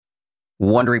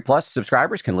Wondery Plus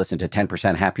subscribers can listen to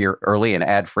 10% Happier early and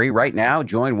ad-free right now.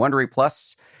 Join Wondery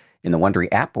Plus in the Wondery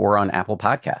app or on Apple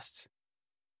Podcasts.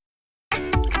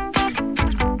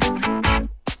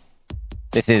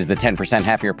 This is the 10%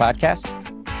 Happier podcast.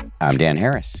 I'm Dan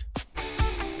Harris.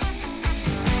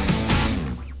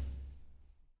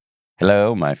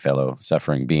 Hello, my fellow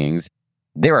suffering beings.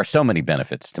 There are so many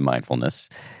benefits to mindfulness.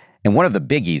 And one of the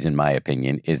biggies, in my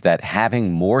opinion, is that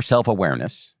having more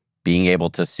self-awareness, being able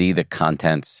to see the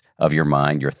contents of your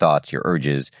mind, your thoughts, your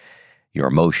urges, your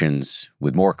emotions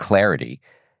with more clarity,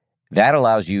 that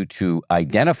allows you to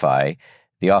identify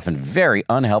the often very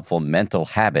unhelpful mental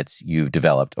habits you've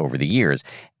developed over the years.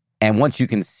 And once you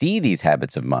can see these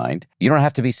habits of mind, you don't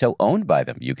have to be so owned by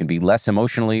them. You can be less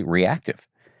emotionally reactive.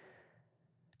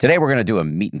 Today, we're going to do a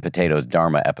meat and potatoes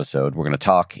Dharma episode. We're going to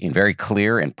talk in very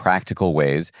clear and practical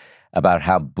ways about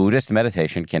how Buddhist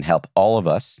meditation can help all of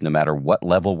us, no matter what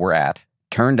level we're at,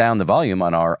 turn down the volume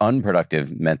on our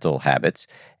unproductive mental habits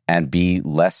and be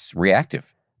less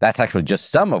reactive. That's actually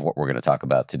just some of what we're going to talk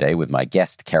about today with my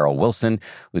guest, Carol Wilson,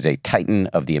 who's a titan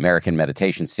of the American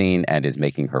meditation scene and is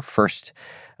making her first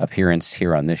appearance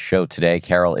here on this show today.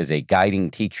 Carol is a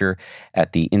guiding teacher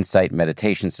at the Insight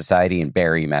Meditation Society in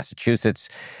Barre, Massachusetts,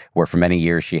 where for many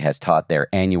years she has taught their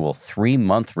annual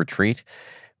 3-month retreat,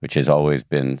 which has always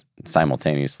been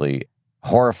simultaneously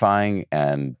horrifying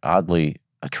and oddly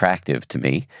attractive to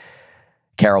me.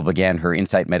 Carol began her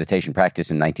Insight meditation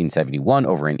practice in 1971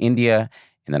 over in India.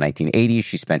 In the 1980s,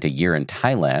 she spent a year in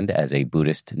Thailand as a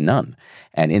Buddhist nun.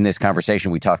 And in this conversation,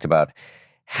 we talked about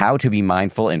how to be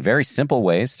mindful in very simple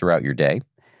ways throughout your day,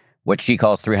 what she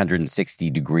calls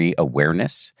 360-degree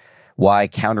awareness, why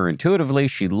counterintuitively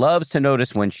she loves to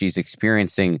notice when she's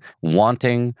experiencing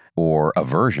wanting or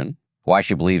aversion, why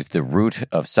she believes the root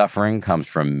of suffering comes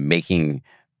from making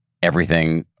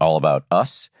everything all about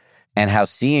us, and how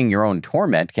seeing your own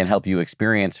torment can help you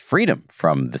experience freedom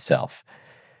from the self.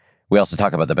 We also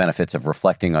talk about the benefits of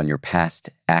reflecting on your past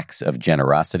acts of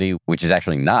generosity, which is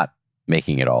actually not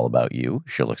making it all about you,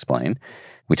 she'll explain.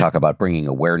 We talk about bringing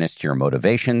awareness to your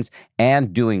motivations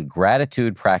and doing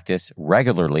gratitude practice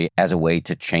regularly as a way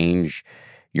to change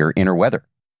your inner weather.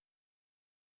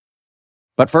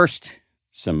 But first,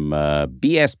 some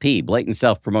BSP, blatant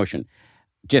self-promotion.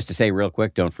 Just to say real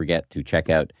quick, don't forget to check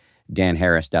out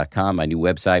danharris.com, my new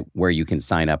website where you can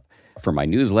sign up for my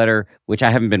newsletter, which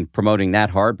I haven't been promoting that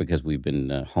hard because we've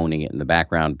been honing it in the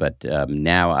background, but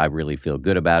now I really feel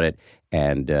good about it.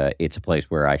 And it's a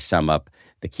place where I sum up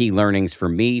the key learnings for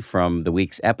me from the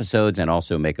week's episodes and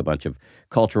also make a bunch of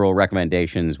cultural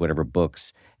recommendations, whatever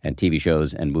books and TV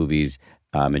shows and movies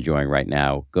I'm enjoying right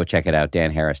now. Go check it out,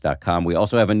 danharris.com. We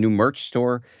also have a new merch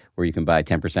store where you can buy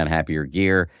 10% Happier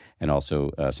gear and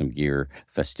also some gear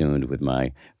festooned with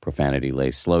my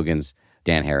profanity-laced slogans,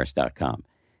 danharris.com.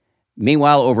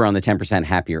 Meanwhile, over on the 10%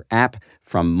 Happier app,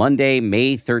 from Monday,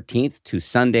 May 13th to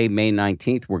Sunday, May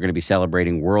 19th, we're going to be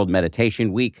celebrating World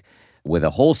Meditation Week with a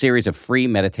whole series of free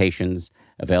meditations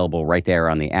available right there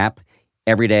on the app.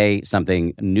 Every day,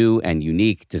 something new and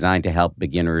unique designed to help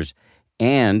beginners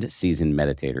and seasoned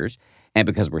meditators. And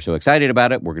because we're so excited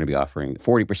about it, we're going to be offering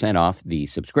 40% off the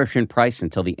subscription price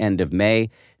until the end of May.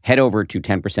 Head over to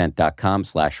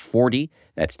 10%.com/40.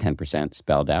 That's 10%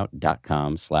 spelled out,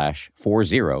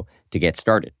 .com/40 to get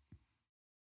started.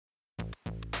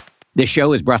 This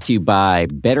show is brought to you by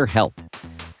BetterHelp.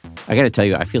 I got to tell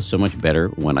you, I feel so much better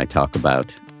when I talk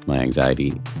about my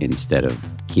anxiety instead of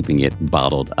keeping it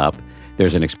bottled up.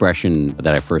 There's an expression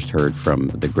that I first heard from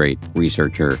the great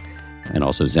researcher and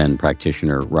also Zen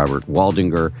practitioner Robert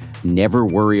Waldinger: never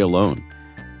worry alone.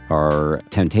 Our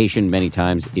temptation many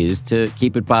times is to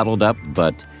keep it bottled up,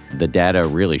 but the data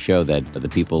really show that the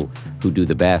people who do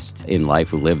the best in life,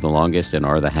 who live the longest and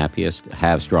are the happiest,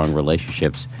 have strong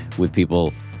relationships with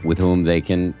people with whom they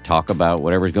can talk about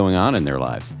whatever's going on in their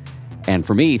lives. And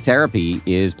for me, therapy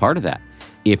is part of that.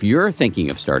 If you're thinking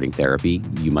of starting therapy,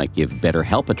 you might give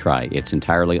BetterHelp a try. It's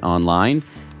entirely online,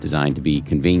 designed to be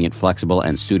convenient, flexible,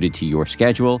 and suited to your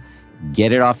schedule.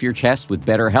 Get it off your chest with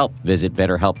BetterHelp. Visit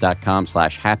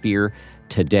betterhelp.com/happier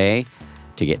today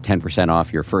to get 10%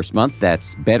 off your first month.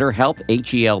 That's BetterHelp,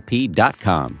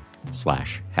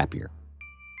 HELP.com/happier.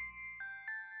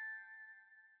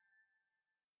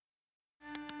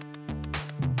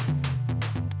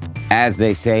 As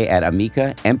they say at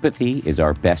Amica, empathy is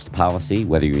our best policy.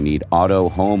 Whether you need auto,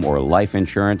 home, or life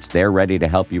insurance, they're ready to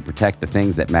help you protect the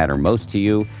things that matter most to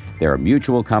you. They're a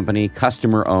mutual company,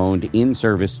 customer-owned, in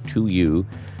service to you.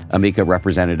 Amica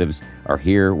representatives are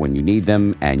here when you need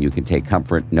them, and you can take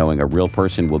comfort knowing a real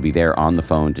person will be there on the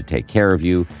phone to take care of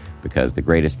you. because the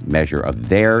greatest measure of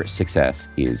their success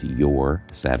is your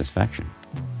satisfaction.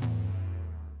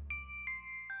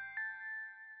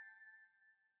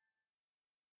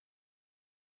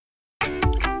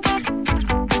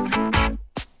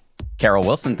 Carol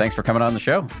Wilson, thanks for coming on the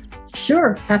show.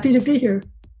 Sure. Happy to be here.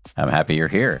 I'm happy you're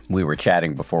here. We were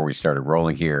chatting before we started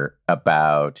rolling here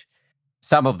about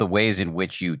some of the ways in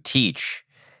which you teach.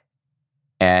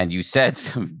 And you said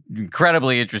some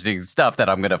incredibly interesting stuff that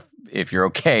I'm going to, if you're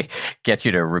okay, get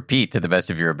you to repeat to the best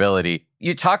of your ability.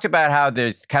 You talked about how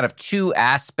there's kind of two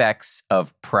aspects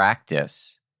of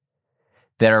practice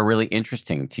that are really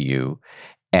interesting to you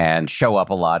and show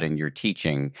up a lot in your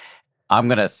teaching. I'm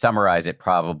going to summarize it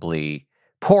probably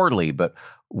poorly, but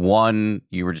one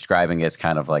you were describing as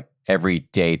kind of like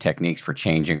everyday techniques for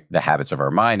changing the habits of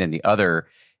our mind, and the other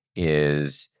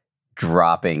is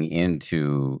dropping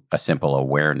into a simple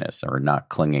awareness or not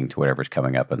clinging to whatever's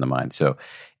coming up in the mind. So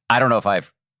I don't know if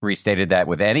I've restated that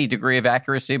with any degree of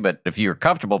accuracy, but if you're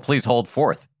comfortable, please hold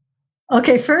forth.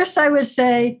 Okay, first I would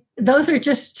say those are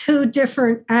just two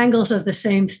different angles of the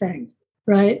same thing,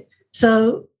 right?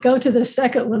 So go to the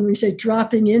second one, we say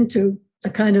dropping into a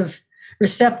kind of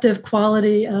receptive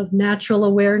quality of natural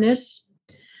awareness.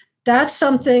 That's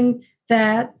something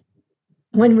that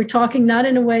when we're talking not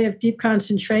in a way of deep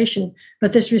concentration,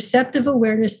 but this receptive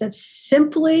awareness that's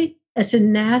simply as a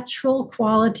natural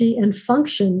quality and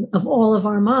function of all of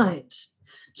our minds.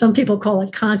 Some people call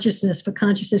it consciousness, but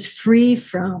consciousness free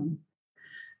from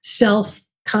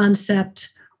self-concept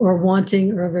or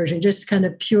wanting or aversion, just kind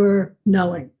of pure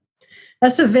knowing.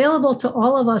 That's available to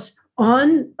all of us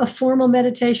on a formal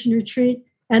meditation retreat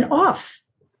and off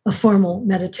a formal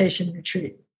meditation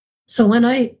retreat. So when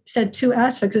I said two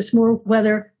aspects, it's more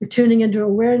whether we're tuning into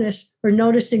awareness or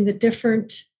noticing the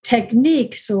different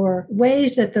techniques or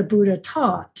ways that the Buddha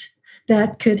taught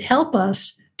that could help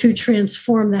us to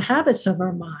transform the habits of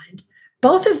our mind.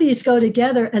 Both of these go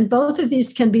together, and both of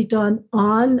these can be done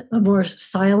on a more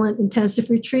silent, intensive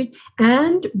retreat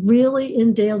and really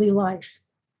in daily life.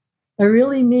 I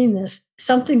really mean this.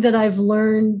 Something that I've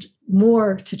learned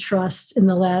more to trust in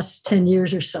the last 10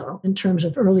 years or so in terms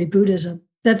of early Buddhism,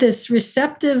 that this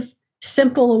receptive,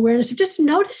 simple awareness of just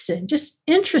noticing, just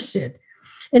interested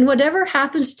in whatever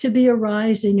happens to be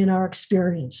arising in our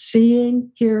experience,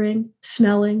 seeing, hearing,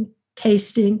 smelling,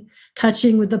 tasting,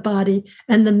 touching with the body,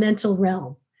 and the mental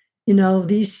realm. You know,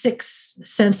 these 6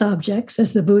 sense objects,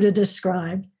 as the Buddha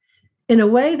described. In a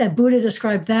way that Buddha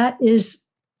described, that is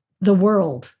the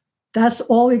world. That's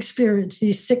all we experience,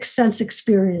 these 6 sense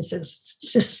experiences,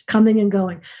 just coming and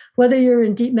going, whether you're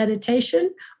in deep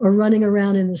meditation or running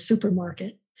around in the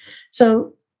supermarket.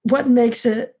 So what makes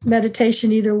a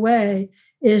meditation either way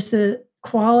is the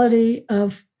quality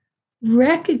of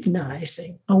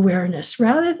recognizing awareness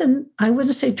rather than, I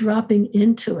wouldn't say dropping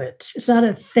into it. It's not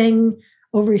a thing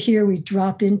over here we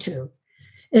drop into.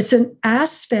 It's an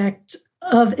aspect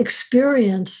of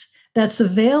experience that's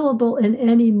available in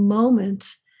any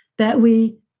moment that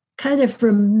we kind of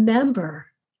remember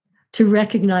to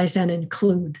recognize and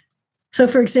include. So,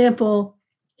 for example,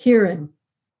 hearing.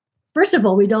 First of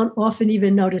all, we don't often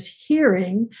even notice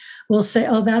hearing. We'll say,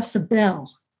 oh, that's a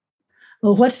bell.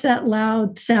 Well, what's that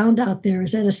loud sound out there?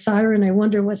 Is that a siren? I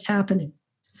wonder what's happening.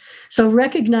 So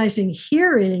recognizing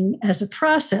hearing as a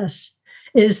process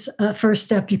is a first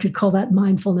step. You could call that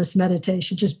mindfulness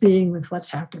meditation, just being with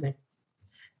what's happening.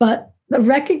 But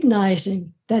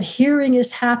recognizing that hearing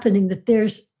is happening, that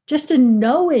there's just a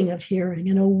knowing of hearing,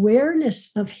 an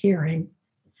awareness of hearing.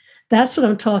 That's what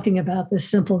I'm talking about, this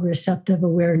simple receptive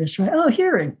awareness, right? Oh,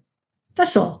 hearing.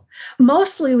 That's all.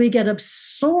 Mostly we get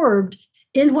absorbed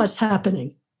in what's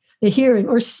happening, the hearing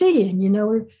or seeing. You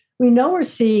know, we know we're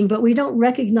seeing, but we don't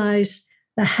recognize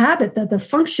the habit, that the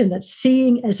function that's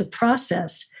seeing as a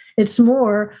process. It's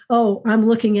more, oh, I'm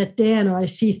looking at Dan, or I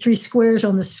see 3 squares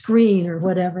on the screen or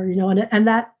whatever, you know, and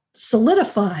that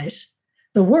solidifies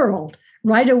the world.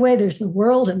 Right away, there's the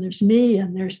world and there's me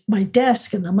and there's my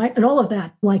desk and the mic and all of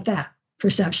that, like that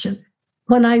perception.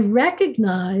 When I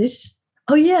recognize,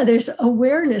 oh yeah, there's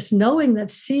awareness, knowing that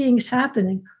seeing's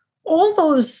happening, all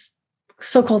those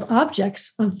so-called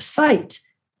objects of sight,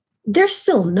 they're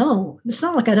still known. It's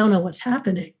not like I don't know what's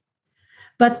happening.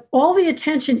 But all the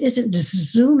attention isn't just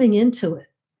zooming into it.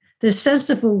 The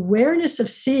sense of awareness of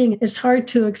seeing is hard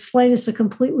to explain. It's a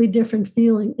completely different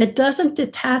feeling. It doesn't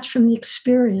detach from the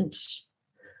experience.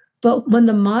 But when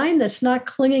the mind that's not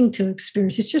clinging to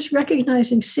experience, it's just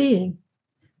recognizing seeing,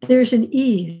 there's an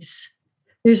ease,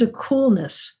 there's a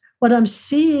coolness. What I'm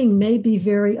seeing may be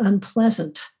very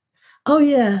unpleasant. Oh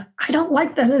yeah, I don't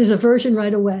like that. There's aversion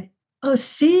right away. Oh,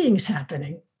 seeing's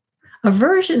happening.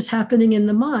 Aversion's happening in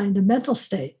the mind, the mental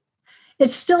state.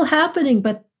 It's still happening,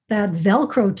 but that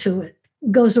Velcro to it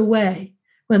goes away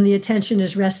when the attention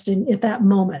is resting at that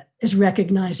moment, is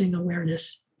recognizing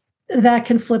awareness. That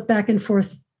can flip back and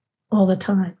forth all the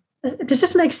time. Does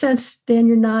this make sense? Dan,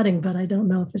 you're nodding, but I don't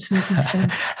know if it's making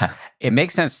sense. It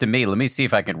makes sense to me. Let me see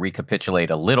if I can recapitulate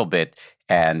a little bit,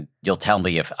 and you'll tell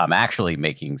me if I'm actually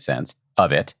making sense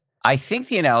of it. I think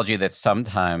the analogy that's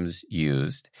sometimes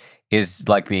used is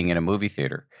like being in a movie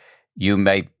theater. You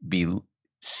may be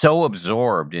so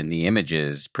absorbed in the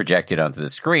images projected onto the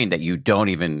screen that you don't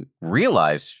even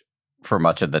realize for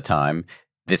much of the time.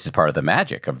 This is part of the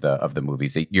magic of the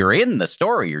movies, that you're in the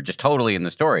story. You're just totally in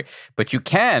the story. But you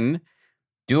can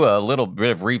do a little bit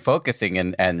of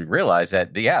refocusing and realize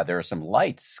that, there are some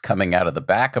lights coming out of the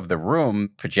back of the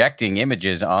room, projecting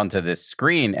images onto this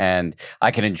screen, and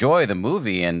I can enjoy the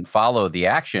movie and follow the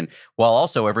action while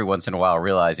also every once in a while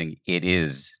realizing it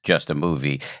is just a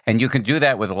movie. And you can do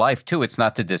that with life too. It's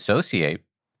not to dissociate.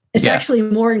 It's actually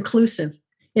more inclusive.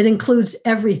 It includes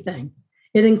everything.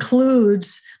 It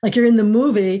includes, like, you're in the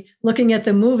movie, looking at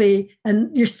the movie, and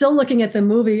you're still looking at the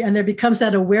movie, and there becomes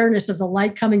that awareness of the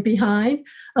light coming behind,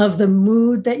 of the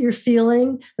mood that you're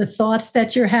feeling, the thoughts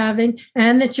that you're having,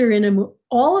 and that you're in a mood.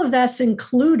 All of that's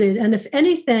included. And if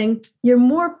anything, you're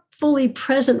more fully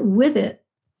present with it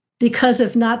because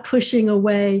of not pushing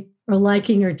away or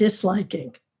liking or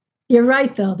disliking. You're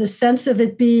right, though. The sense of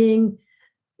it being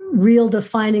real,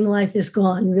 defining life is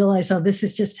gone. You realize, this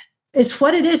is just... it's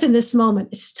what it is in this moment.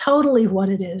 It's totally what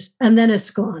it is. And then it's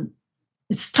gone.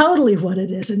 It's totally what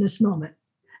it is in this moment.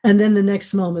 And then the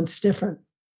next moment's different.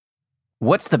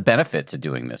 What's the benefit to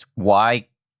doing this? Why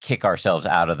kick ourselves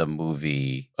out of the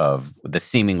movie of the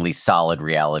seemingly solid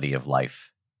reality of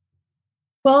life?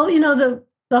 Well,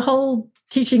 the whole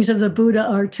teachings of the Buddha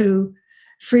are to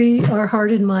free our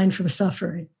heart and mind from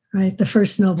suffering, right? The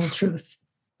first noble truth.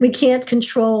 We can't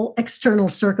control external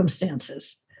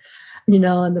circumstances.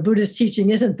 And the Buddha's teaching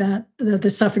isn't that the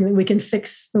suffering that we can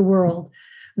fix the world.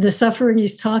 The suffering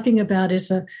he's talking about is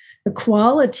the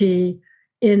quality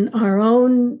in our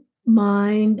own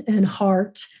mind and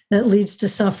heart that leads to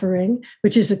suffering,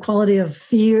 which is the quality of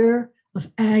fear, of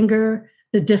anger,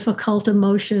 the difficult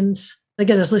emotions.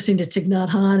 Again, I was listening to Thich Nhat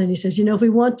Hanh, and he says, if we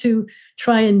want to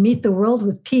try and meet the world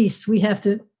with peace, we have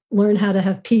to learn how to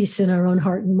have peace in our own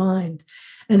heart and mind.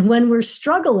 And when we're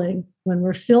struggling, when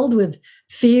we're filled with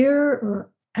fear or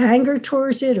anger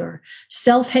towards it, or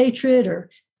self-hatred or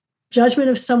judgment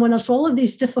of someone else, all of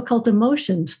these difficult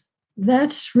emotions,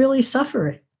 that's really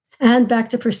suffering. And back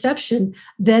to perception,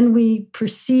 then we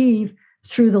perceive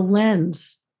through the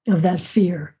lens of that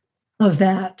fear, of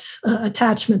that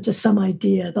attachment to some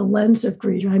idea, the lens of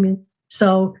greed.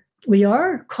 So we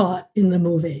are caught in the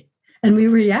movie. And we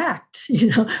react,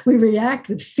 we react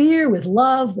with fear, with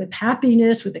love, with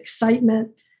happiness, with excitement.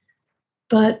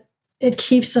 But it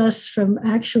keeps us from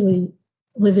actually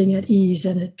living at ease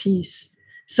and at peace.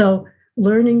 So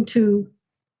learning to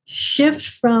shift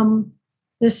from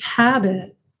this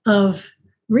habit of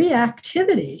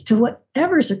reactivity to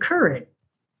whatever's occurring.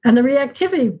 And the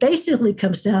reactivity basically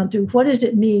comes down to, what does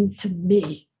it mean to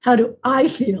me? How do I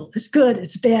feel? It's good,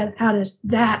 it's bad. How does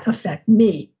that affect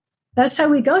me? That's how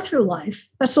we go through life.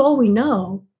 That's all we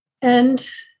know. And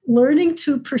learning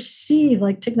to perceive,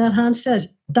 like Thich Nhat Hanh says,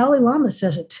 Dalai Lama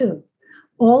says it too.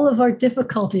 All of our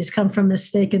difficulties come from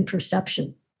mistaken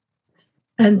perception.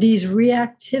 And these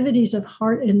reactivities of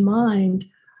heart and mind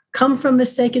come from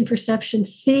mistaken perception,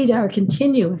 feed our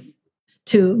continuing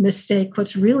to mistake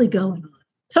what's really going on.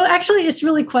 So actually, it's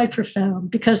really quite profound,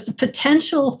 because the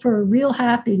potential for real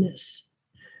happiness,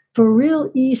 for real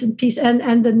ease and peace,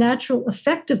 and the natural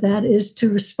effect of that is to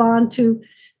respond to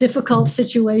difficult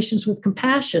situations with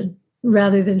compassion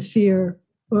rather than fear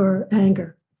or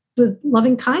anger, with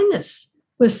loving kindness,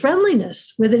 with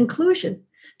friendliness, with inclusion,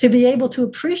 to be able to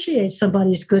appreciate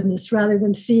somebody's goodness rather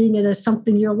than seeing it as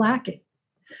something you're lacking,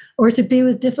 or to be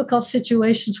with difficult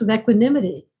situations with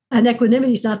equanimity. And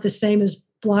equanimity is not the same as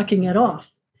blocking it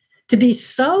off. To be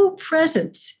so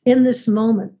present in this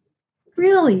moment,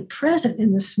 really present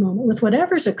in this moment with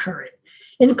whatever's occurring,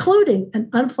 including an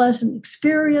unpleasant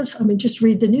experience. Just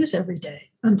read the news every day.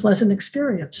 Unpleasant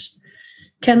experience.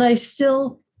 Can I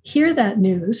still hear that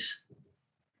news,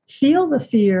 feel the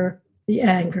fear, the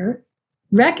anger,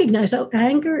 recognize,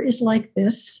 anger is like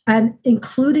this, and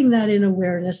including that in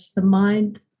awareness, the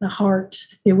mind, the heart,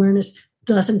 the awareness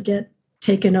doesn't get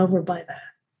taken over by that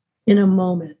in a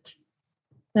moment.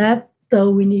 That, though,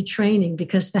 we need training,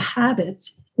 because the habit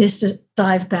is to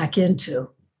dive back into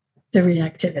the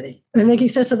reactivity. Am I making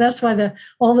sense? So that's why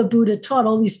all the Buddha taught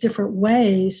all these different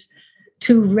ways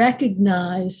to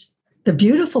recognize the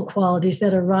beautiful qualities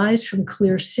that arise from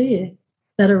clear seeing,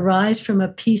 that arise from a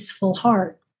peaceful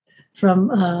heart, from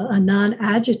a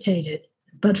non-agitated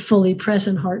but fully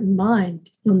present heart and mind,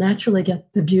 you'll naturally get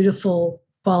the beautiful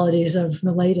qualities of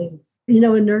relating.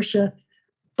 Inertia,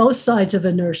 both sides of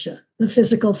inertia. The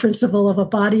physical principle of a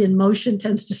body in motion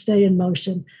tends to stay in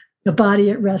motion. The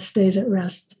body at rest stays at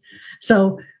rest.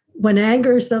 So when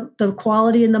anger is the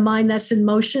quality in the mind that's in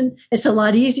motion, it's a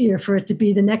lot easier for it to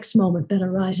be the next moment that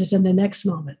arises in the next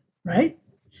moment, right?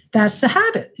 That's the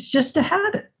habit. It's just a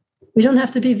habit. We don't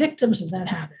have to be victims of that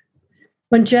habit.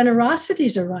 When generosity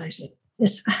is arising,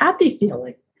 it's a happy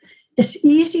feeling. It's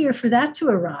easier for that to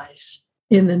arise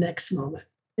in the next moment.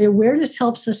 The awareness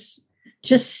helps us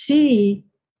just see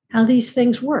how these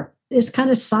things work. It's kind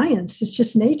of science. It's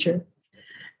just nature.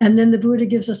 And then the Buddha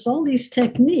gives us all these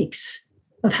techniques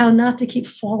of how not to keep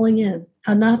falling in,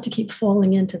 how not to keep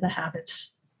falling into the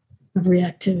habits of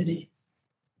reactivity.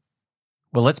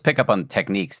 Well, let's pick up on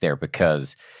techniques there,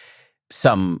 because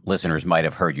some listeners might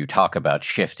have heard you talk about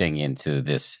shifting into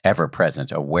this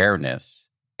ever-present awareness,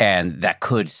 and that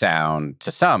could sound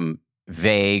to some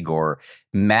vague or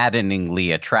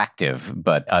maddeningly attractive,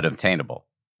 but unobtainable.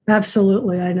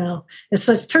 Absolutely, I know.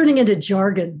 It's turning into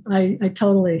jargon. I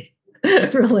totally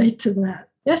relate to that.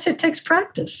 Yes, it takes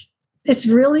practice. It's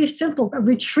really simple. A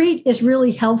retreat is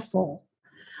really helpful.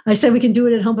 I said we can do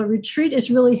it at home, but retreat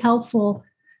is really helpful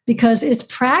because it's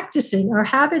practicing. Our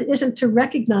habit isn't to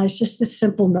recognize just this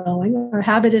simple knowing. Our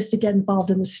habit is to get involved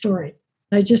in the story.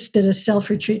 I just did a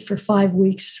self-retreat for 5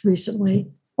 weeks recently.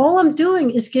 All I'm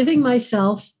doing is giving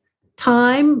myself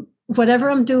time, whatever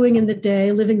I'm doing in the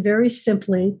day, living very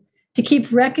simply, to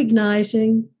keep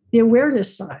recognizing the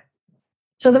awareness side.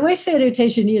 So the way Sayadaw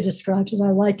Tejaniya describes it, I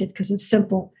like it because it's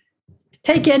simple.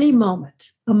 Take any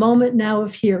moment, a moment now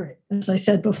of hearing, as I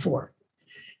said before.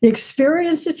 The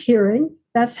experience is hearing,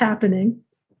 that's happening.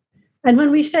 And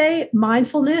when we say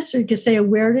mindfulness, or you could say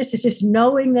awareness, it's just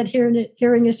knowing that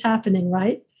hearing is happening,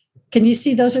 right? Can you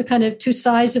see those are kind of two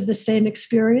sides of the same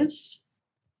experience?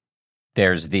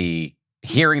 There's the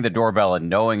hearing the doorbell and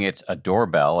knowing it's a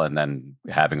doorbell, and then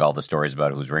having all the stories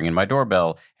about who's ringing my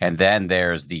doorbell. And then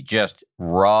there's the just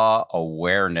raw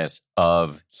awareness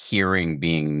of hearing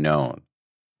being known.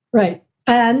 Right.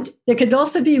 And there could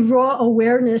also be raw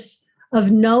awareness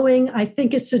of knowing, I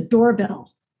think it's a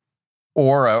doorbell.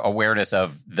 Or awareness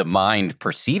of the mind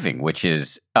perceiving, which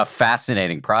is a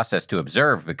fascinating process to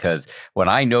observe, because when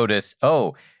I notice,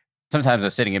 sometimes I'm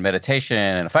sitting in meditation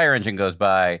and a fire engine goes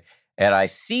by and I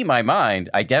see my mind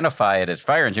identify it as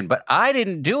fire engine, but I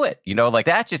didn't do it.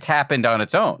 That just happened on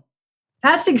its own.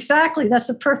 That's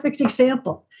a perfect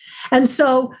example. And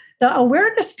so the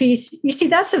awareness piece, you see,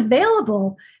 that's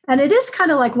available. And it is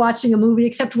kind of like watching a movie,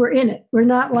 except we're in it. We're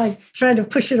not like trying to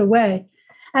push it away.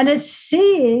 And it's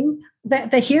seeing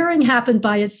that the hearing happened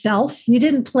by itself. You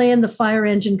didn't plan the fire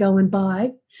engine going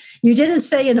by. You didn't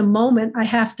say in a moment, I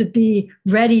have to be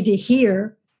ready to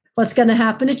hear what's going to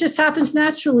happen. It just happens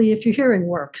naturally if your hearing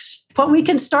works. What we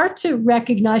can start to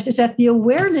recognize is that the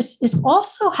awareness is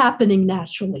also happening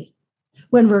naturally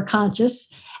when we're conscious.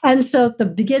 And so the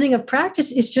beginning of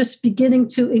practice is just beginning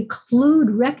to include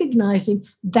recognizing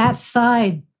that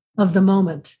side of the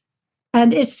moment.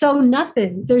 And it's so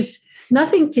nothing. There's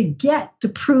nothing to get to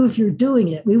prove you're doing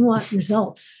it. We want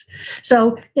results.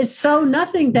 So it's so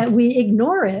nothing that we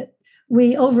ignore it.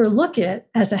 We overlook it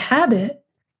as a habit,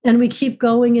 and we keep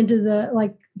going into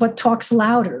what talks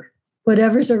louder,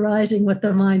 whatever's arising, what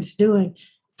the mind's doing.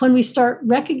 When we start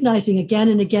recognizing again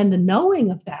and again the knowing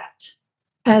of that,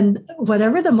 and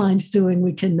whatever the mind's doing,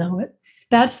 we can know it.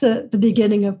 That's the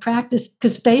beginning of practice,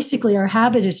 because basically our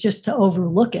habit is just to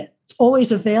overlook it. It's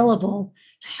always available.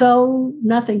 So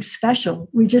nothing special.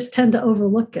 We just tend to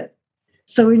overlook it.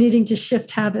 So we're needing to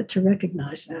shift habit to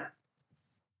recognize that.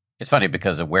 It's funny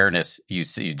because awareness, you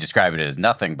describe it as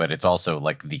nothing, but it's also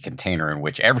like the container in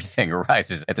which everything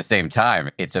arises at the same time.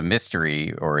 It's a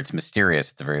mystery, or it's mysterious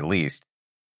at the very least.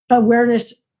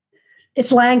 Awareness,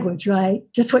 it's language, right?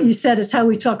 Just what you said is how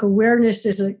we talk. Awareness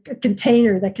is a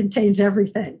container that contains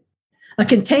everything. A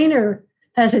container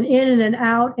has an in and an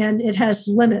out, and it has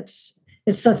limits.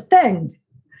 It's a thing.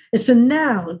 It's a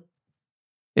noun.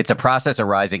 It's a process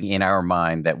arising in our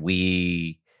mind that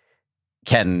we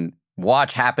can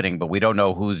watch happening, but we don't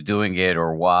know who's doing it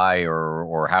or why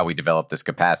or how we develop this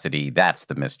capacity. That's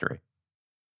the mystery.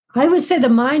 I would say the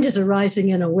mind is arising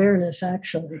in awareness,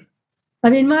 actually. I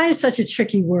mean, mind is such a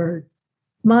tricky word.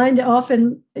 Mind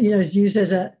often, is used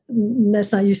as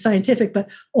let's not use scientific, but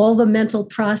all the mental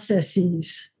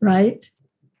processes, right?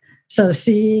 So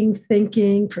seeing,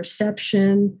 thinking,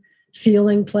 perception,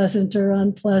 feeling pleasant or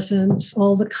unpleasant,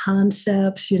 all the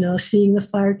concepts, seeing the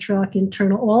fire truck,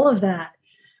 internal, all of that.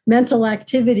 mental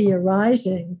activity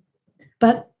arising,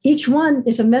 but each one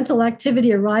is a mental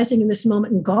activity arising in this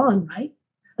moment and gone, right?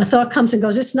 A thought comes and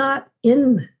goes. It's not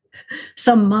in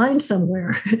some mind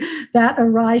somewhere. That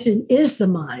arising is the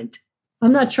mind.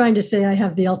 I'm not trying to say I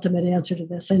have the ultimate answer to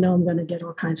this. I know I'm going to get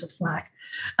all kinds of flack.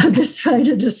 I'm just trying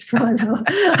to describe how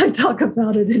I talk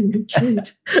about it in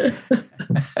retreat.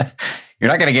 You're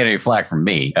not going to get any flack from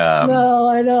me. No,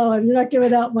 I know. You're not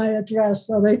giving out my address,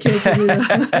 so they can't give me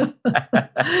that.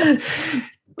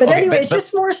 But okay, anyway, it's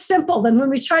just more simple than when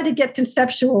we try to get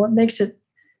conceptual. It makes it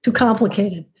too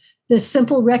complicated. This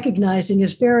simple recognizing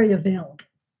is very available.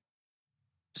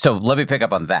 So let me pick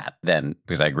up on that then,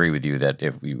 because I agree with you that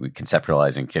if we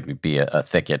conceptualizing can be a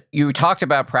thicket. You talked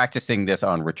about practicing this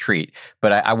on retreat,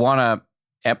 but I want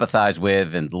to empathize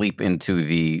with and leap into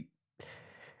the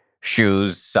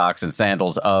shoes, socks, and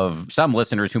sandals of some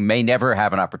listeners who may never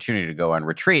have an opportunity to go on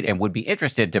retreat and would be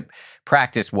interested to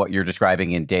practice what you're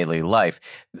describing in daily life.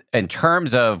 In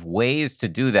terms of ways to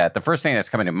do that, the first thing that's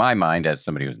coming to my mind as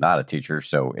somebody who's not a teacher,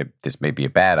 so this may be a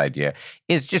bad idea,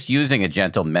 is just using a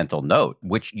gentle mental note,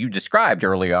 which you described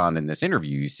early on in this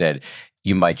interview. You said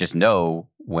you might just know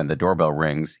when the doorbell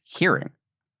rings, hearing.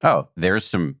 Oh, there's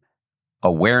some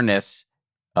awareness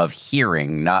of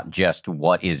hearing, not just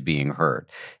what is being heard.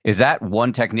 Is that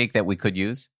one technique that we could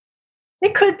use?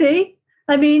 It could be.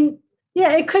 I mean,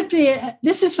 yeah, it could be.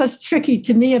 This is what's tricky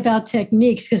to me about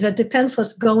techniques, because it depends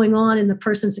what's going on in the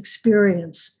person's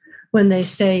experience when they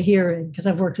say hearing, because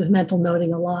I've worked with mental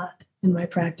noting a lot in my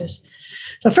practice.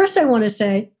 So first I want to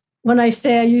say, when I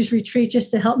say I use retreat just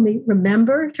to help me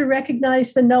remember to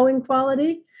recognize the knowing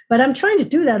quality, but I'm trying to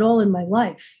do that all in my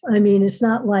life. I mean, it's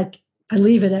not like I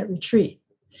leave it at retreat.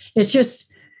 It's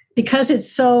just because it's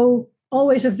so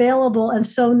always available and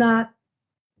so not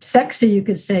sexy, you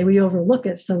could say, we overlook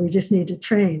it. So we just need to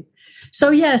train. So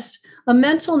yes, a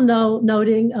mental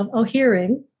noting of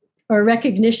hearing or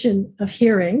recognition of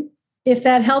hearing, if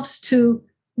that helps to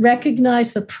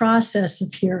recognize the process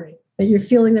of hearing, that you're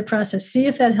feeling the process, see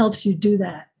if that helps you do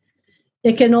that.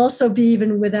 It can also be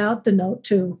even without the note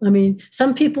too. I mean,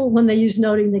 some people, when they use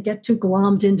noting, they get too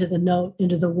glommed into the note,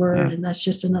 into the word, and that's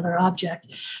just another object.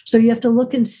 So you have to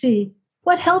look and see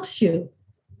what helps you.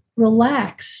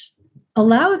 Relax.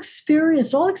 Allow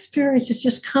experience. All experience is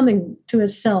just coming to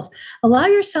itself. Allow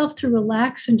yourself to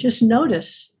relax and just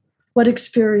notice what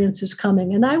experience is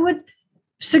coming. And I would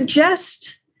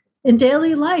suggest in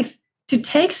daily life to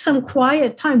take some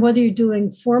quiet time, whether you're doing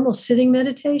formal sitting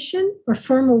meditation or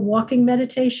formal walking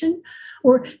meditation,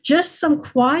 or just some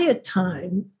quiet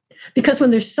time. Because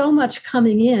when there's so much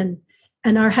coming in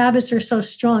and our habits are so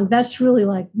strong, that's really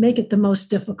like make it the most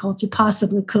difficult you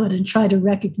possibly could and try to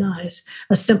recognize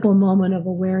a simple moment of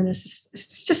awareness.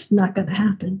 It's just not going to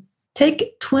happen.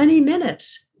 Take 20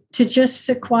 minutes to just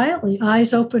sit quietly,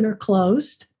 eyes open or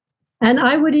closed. And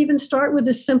I would even start with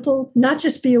a simple, not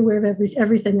just be aware of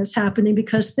everything that's happening,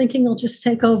 because thinking will just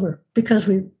take over because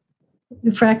we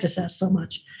practice that so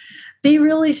much. Be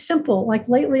really simple. Like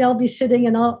lately I'll be sitting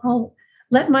and I'll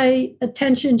let my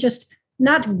attention just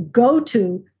not go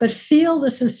to, but feel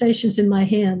the sensations in my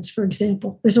hands, for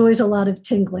example. There's always a lot of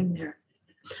tingling there.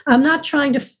 I'm not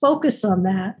trying to focus on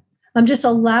that. I'm just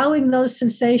allowing those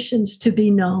sensations to be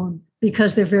known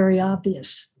because they're very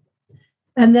obvious.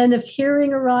 And then if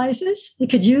hearing arises, you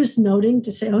could use noting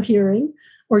to say, oh, hearing,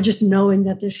 or just knowing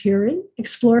that there's hearing.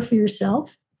 Explore for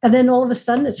yourself. And then all of a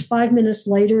sudden it's 5 minutes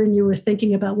later and you were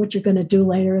thinking about what you're going to do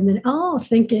later. And then,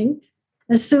 thinking.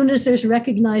 As soon as there's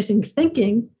recognizing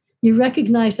thinking, you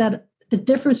recognize that the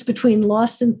difference between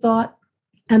lost in thought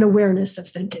and awareness of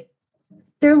thinking.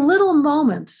 They're little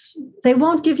moments. They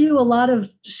won't give you a lot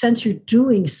of sense you're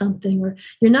doing something, or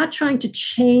you're not trying to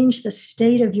change the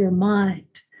state of your mind,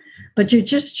 but you're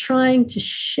just trying to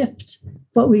shift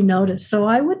what we notice. So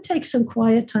I would take some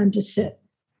quiet time to sit.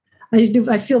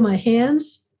 I feel my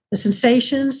hands, the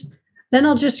sensations. Then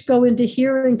I'll just go into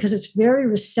hearing because it's very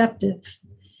receptive.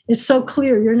 It's so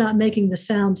clear you're not making the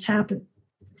sounds happen.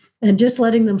 And just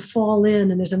letting them fall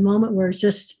in. And there's a moment where it's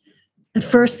just, at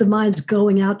first the mind's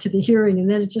going out to the hearing, and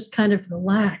then it just kind of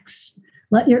relax.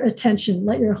 Let your attention,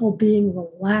 let your whole being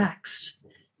relax,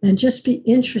 and just be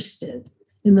interested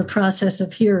in the process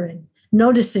of hearing,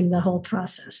 noticing the whole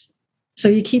process. So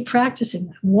you keep practicing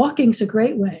that. Walking's a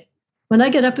great way. When I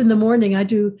get up in the morning, I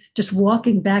do just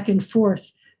walking back and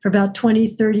forth for about 20,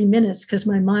 30 minutes because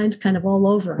my mind's kind of all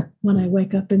over when I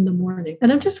wake up in the morning.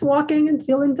 And I'm just walking and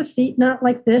feeling the feet not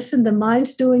like this, and the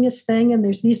mind's doing its thing, and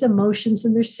there's these emotions,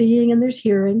 and there's seeing, and there's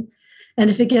hearing. And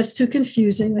if it gets too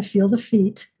confusing, I feel the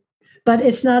feet. But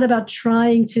it's not about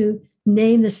trying to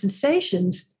name the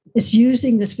sensations. It's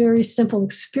using this very simple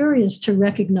experience to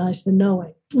recognize the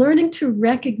knowing. Learning to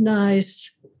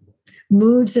recognize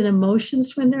moods and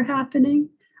emotions when they're happening,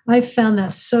 I've found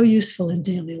that so useful in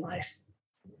daily life.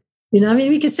 I mean,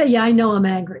 we could say, yeah, I know I'm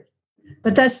angry,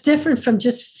 but that's different from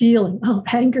just feeling, oh,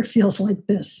 anger feels like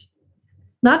this.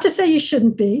 Not to say you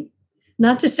shouldn't be,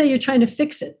 not to say you're trying to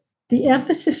fix it. The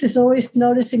emphasis is always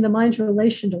noticing the mind's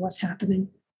relation to what's happening,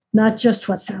 not just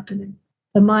what's happening,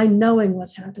 the mind knowing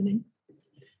what's happening.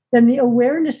 Then the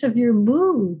awareness of your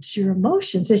moods, your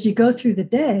emotions as you go through the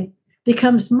day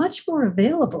becomes much more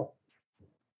available.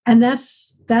 And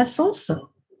that's also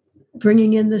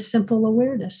bringing in this simple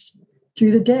awareness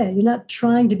through the day. You're not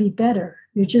trying to be better.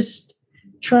 You're just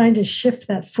trying to shift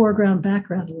that foreground,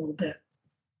 background a little bit.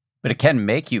 But it can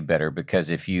make you better because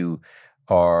if you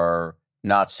are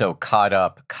not so caught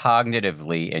up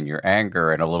cognitively in your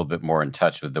anger and a little bit more in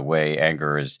touch with the way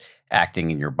anger is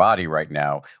acting in your body right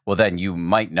now, well, then you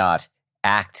might not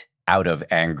act out of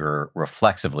anger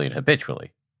reflexively and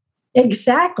habitually.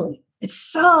 Exactly. It's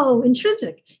so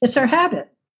intrinsic. It's our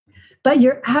habit. But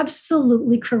you're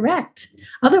absolutely correct.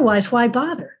 Otherwise, why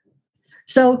bother?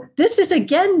 So this is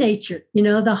again nature.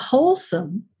 The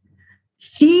wholesome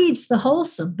feeds the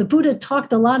wholesome. The Buddha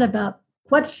talked a lot about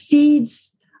what feeds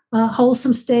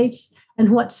wholesome states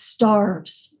and what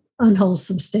starves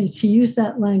unwholesome states. He used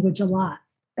that language a lot.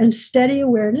 And steady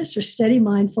awareness or steady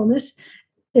mindfulness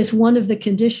is one of the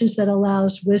conditions that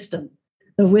allows wisdom,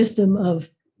 the wisdom of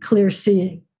clear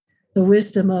seeing, the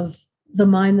wisdom of the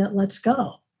mind that lets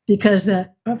go, because the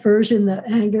aversion, the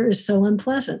anger is so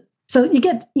unpleasant. So you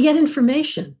get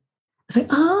information. It's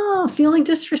like, feeling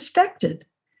disrespected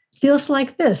feels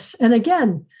like this. And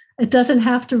again, it doesn't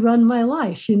have to run my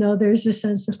life. There's a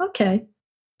sense of, okay,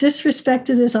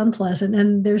 disrespected is unpleasant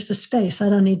and there's a space. I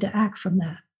don't need to act from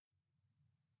that.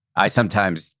 I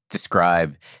sometimes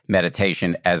describe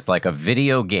meditation as like a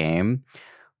video game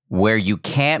where you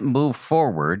can't move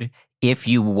forward if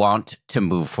you want to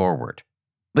move forward.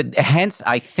 But hence,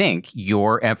 I think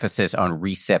your emphasis on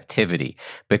receptivity,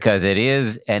 because it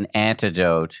is an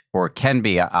antidote, or can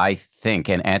be, I think,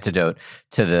 an antidote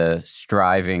to the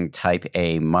striving type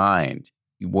A mind,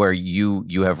 where you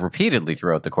have repeatedly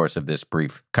throughout the course of this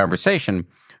brief conversation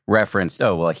referenced,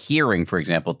 hearing, for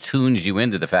example, tunes you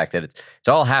into the fact that it's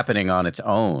all happening on its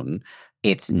own.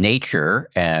 It's nature,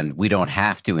 and we don't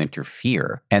have to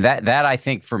interfere. And that I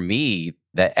think, for me,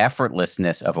 the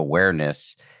effortlessness of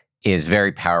awareness is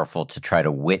very powerful to try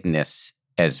to witness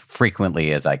as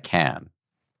frequently as I can.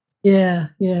 Yeah.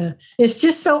 It's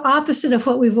just so opposite of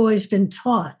what we've always been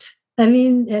taught. I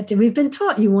mean, we've been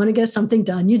taught you want to get something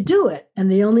done, you do it.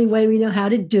 And the only way we know how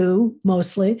to do,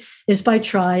 mostly, is by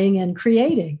trying and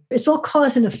creating. It's all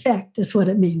cause and effect is what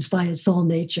it means by its all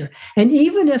nature. And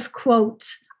even if, quote,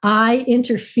 I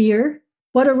interfere,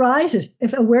 what arises?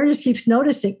 If awareness keeps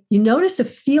noticing, you notice a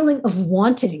feeling of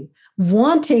wanting.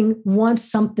 Wanting wants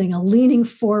something, a leaning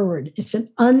forward. It's an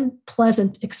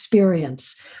unpleasant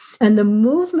experience. And the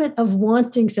movement of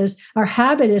wanting says, our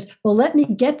habit is, well, let me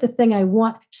get the thing I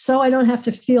want so I don't have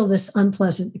to feel this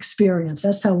unpleasant experience.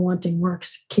 That's how wanting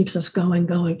works, keeps us going,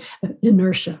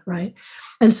 inertia, right?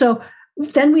 And so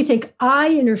then we think, I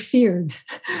interfered,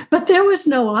 but there was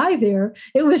no I there.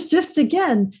 It was just,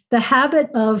 again, the habit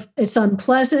of it's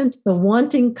unpleasant, the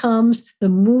wanting comes, the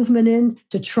movement in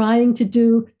to trying to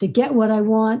do, to get what I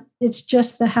want. It's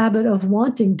just the habit of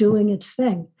wanting doing its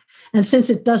thing. And since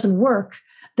it doesn't work,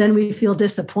 then we feel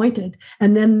disappointed.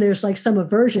 And then there's like some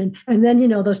aversion. And then,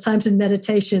 those times in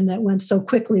meditation that went so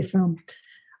quickly from,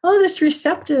 this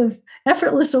receptive,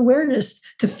 effortless awareness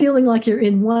to feeling like you're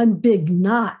in one big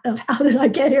knot of how did I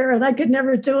get here? And I could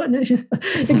never do it. And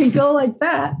it can go like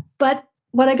that. But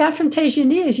what I got from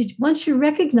Tejani is once you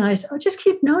recognize, just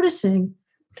keep noticing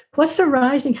what's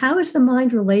arising. How is the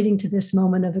mind relating to this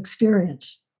moment of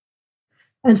experience?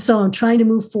 And so I'm trying to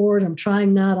move forward. I'm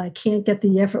trying not. I can't get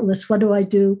the effortless. What do I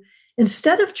do?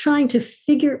 Instead of trying to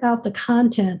figure out the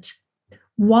content,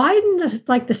 widen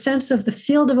the sense of the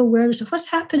field of awareness of what's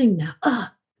happening now.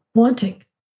 Wanting.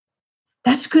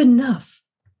 That's good enough.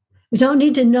 We don't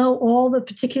need to know all the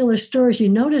particular stories. You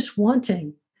notice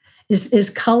wanting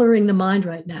is coloring the mind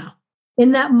right now.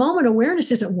 In that moment, awareness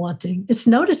isn't wanting, it's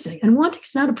noticing. And wanting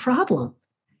is not a problem.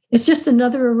 It's just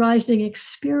another arising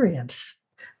experience.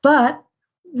 But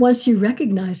once you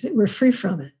recognize it, we're free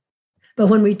from it. But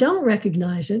when we don't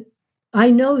recognize it, I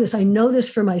know this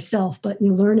for myself, but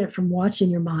you learn it from watching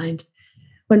your mind.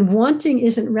 When wanting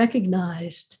isn't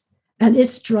recognized, and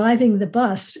it's driving the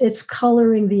bus, it's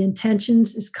coloring the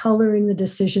intentions, it's coloring the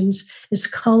decisions, it's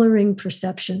coloring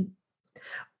perception.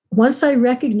 once I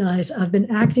recognize I've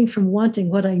been acting from wanting,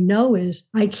 what I know is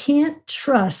I can't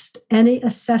trust any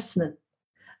assessment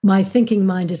my thinking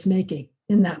mind is making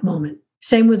in that moment.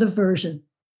 Same with aversion.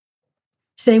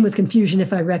 Same with confusion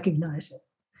if I recognize it.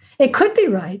 It could be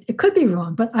right, it could be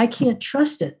wrong, but I can't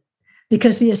trust it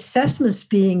because the assessment's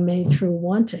being made through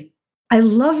wanting. I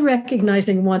love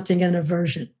recognizing wanting and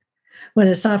aversion when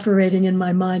it's operating in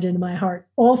my mind and my heart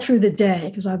all through the day,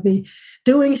 because I'll be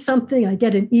doing something, I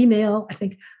get an email, I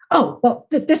think, oh, well,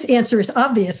 this answer is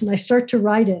obvious, and I start to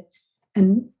write it.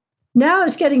 And now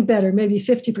it's getting better, maybe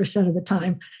 50% of the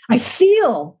time. I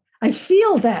feel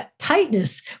that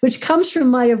tightness, which comes from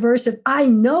my aversive, I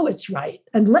know it's right.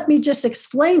 And let me just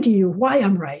explain to you why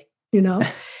I'm right,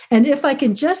 And if I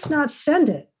can just not send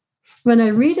it, when I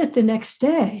read it the next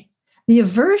day, the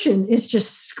aversion is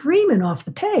just screaming off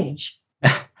the page.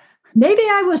 Maybe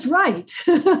I was right.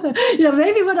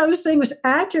 Maybe what I was saying was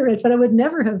accurate, but I would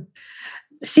never have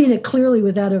seen it clearly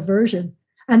without aversion.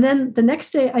 And then the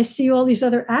next day, I see all these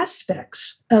other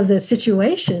aspects of the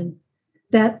situation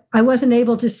that I wasn't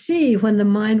able to see when the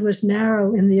mind was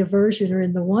narrow in the aversion or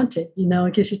in the wanting.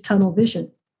 It gives you tunnel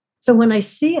vision. So when I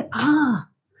see it,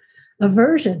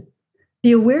 aversion,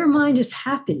 the aware mind is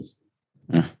happy.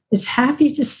 It's happy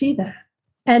to see that.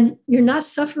 And you're not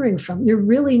suffering from it. You're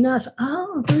really not.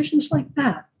 Aversion's like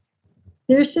that.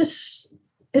 There's this,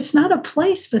 it's not a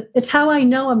place, but it's how I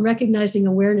know I'm recognizing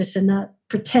awareness and not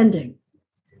pretending.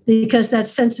 Because that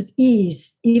sense of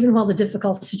ease, even while the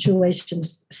difficult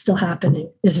situation's still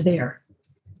happening, is there.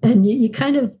 And you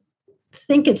kind of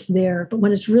think it's there, but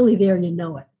when it's really there, you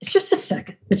know it. It's just a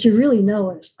second, but you really know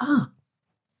it.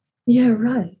 Yeah,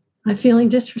 right. I'm feeling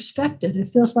disrespected. It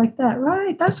feels like that.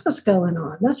 Right. That's what's going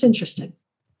on. That's interesting.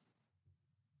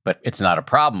 But it's not a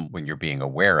problem when you're being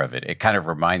aware of it. It kind of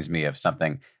reminds me of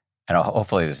something, and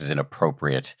hopefully this is an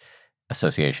appropriate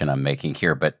association I'm making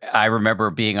here, but I remember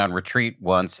being on retreat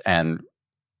once and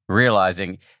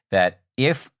realizing that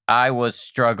if I was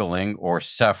struggling or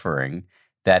suffering,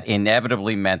 that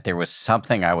inevitably meant there was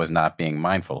something I was not being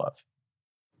mindful of.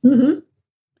 Mm-hmm.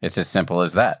 It's as simple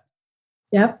as that.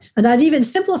 Yep. And I'd even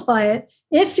simplify it.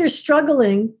 If you're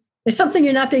struggling, there's something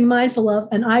you're not being mindful of,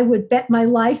 and I would bet my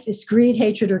life it's greed,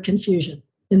 hatred, or confusion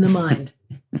in the mind.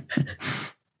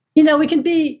 We can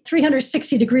be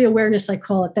 360-degree awareness, I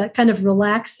call it, that kind of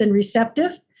relaxed and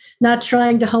receptive, not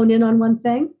trying to hone in on one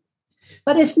thing.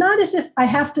 But it's not as if I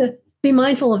have to be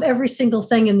mindful of every single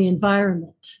thing in the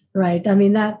environment, right? I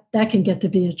mean, that can get to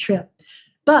be a trip.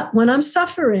 But when I'm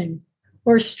suffering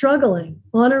or struggling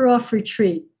on or off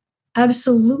retreat,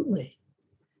 absolutely,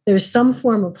 there's some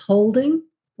form of holding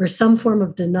or some form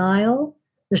of denial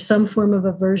or some form of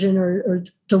aversion or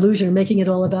delusion, or making it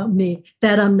all about me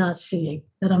that I'm not seeing,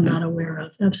 that I'm not aware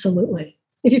of. Absolutely.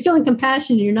 If you're feeling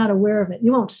compassion and you're not aware of it,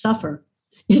 you won't suffer.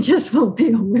 You just won't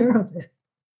be aware of it.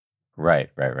 Right.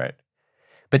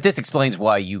 But this explains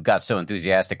why you got so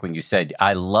enthusiastic when you said,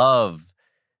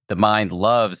 the mind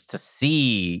loves to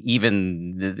see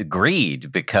even the greed,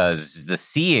 because the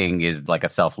seeing is like a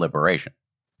self-liberation.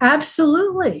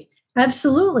 Absolutely.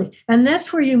 And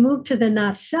that's where you move to the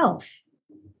not self.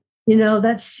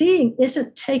 That seeing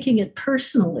isn't taking it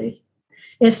personally.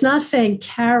 It's not saying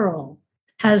Carol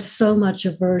has so much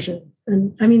aversion.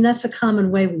 And I mean, that's a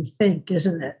common way we think,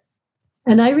 isn't it?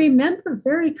 And I remember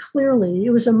very clearly, it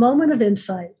was a moment of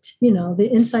insight. The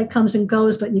insight comes and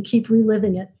goes, but you keep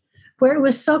reliving it, where it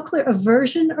was so clear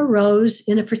aversion arose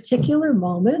in a particular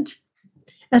moment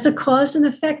as a cause and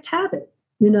effect habit,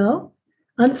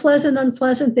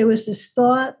 unpleasant. There was this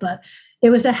thought, but it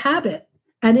was a habit.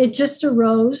 And it just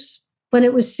arose when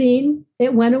it was seen,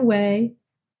 it went away.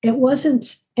 It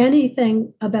wasn't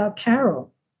anything about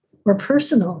Carol or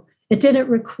personal. It didn't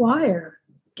require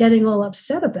getting all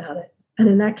upset about it. And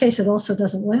in that case, it also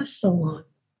doesn't last so long.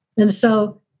 And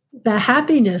so the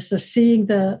happiness of seeing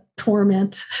the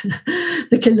torment,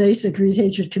 the kilesa, greed,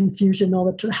 hatred, confusion,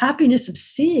 all the happiness of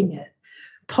seeing it,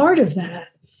 part of that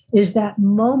is that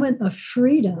moment of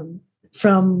freedom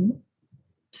from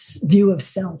view of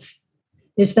self.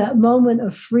 It's that moment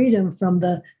of freedom from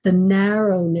the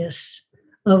narrowness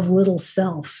of little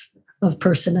self, of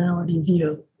personality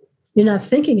view. You're not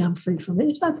thinking I'm free from it.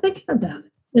 You're not thinking about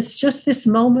it. It's just this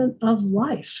moment of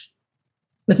life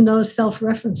with no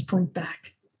self-reference point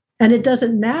back. And it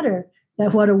doesn't matter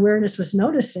that what awareness was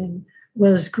noticing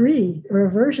was greed or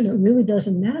aversion. It really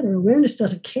doesn't matter. Awareness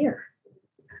doesn't care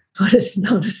what it's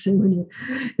noticing when you're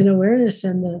in awareness,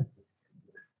 and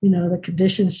the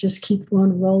conditions just keep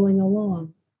on rolling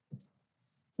along.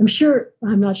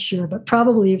 I'm not sure, but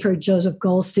probably you've heard Joseph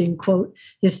Goldstein quote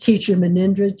his teacher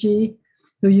Munindraji,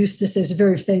 who used to say, it's a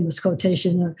very famous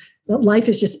quotation, that life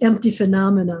is just empty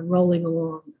phenomenon rolling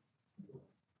along.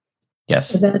 Yes.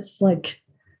 So that's like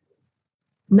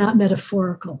not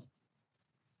metaphorical.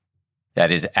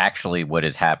 That is actually what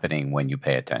is happening when you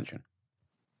pay attention.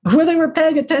 Whether we're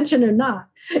paying attention or not,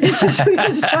 it's just we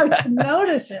can start to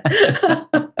notice it.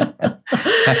 The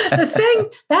thing,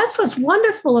 that's what's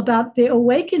wonderful about the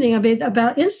awakening,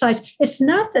 about insights. It's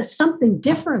not that something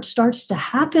different starts to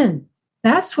happen.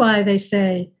 That's why they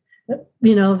say,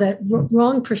 that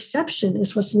wrong perception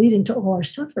is what's leading to all our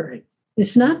suffering.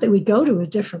 It's not that we go to a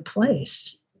different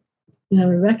place. We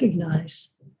recognize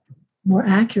more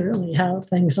accurately how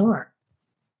things are.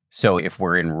 So if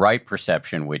we're in right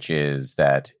perception, which is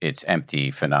that it's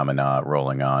empty phenomena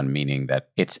rolling on, meaning that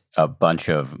it's a bunch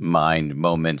of mind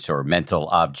moments or mental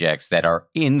objects that are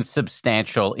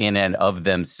insubstantial in and of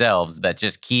themselves, that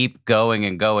just keep going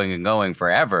and going and going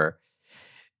forever,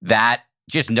 that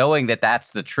just knowing that that's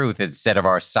the truth instead of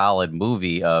our solid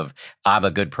movie of I'm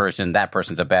a good person, that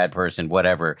person's a bad person,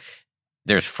 whatever,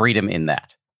 there's freedom in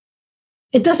that.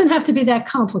 It doesn't have to be that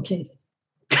complicated.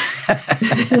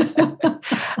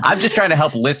 I'm just trying to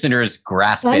help listeners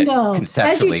grasp it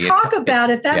conceptually. As you talk about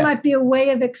it, that might be a way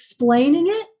of explaining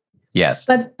it. Yes.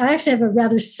 But I actually have a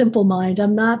rather simple mind.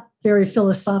 I'm not very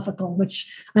philosophical,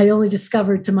 which I only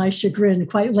discovered to my chagrin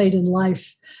quite late in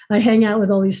life. I hang out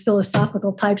with all these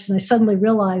philosophical types, and I suddenly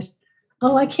realized,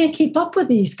 I can't keep up with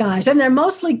these guys. And they're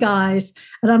mostly guys.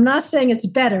 And I'm not saying it's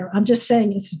better. I'm just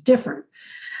saying it's different.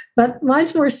 But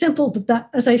mine's more simple. But that,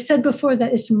 as I said before,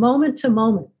 that it's moment to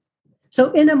moment.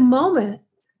 So in a moment,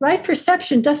 right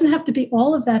perception doesn't have to be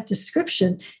all of that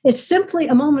description. It's simply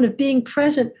a moment of being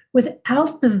present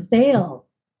without the veil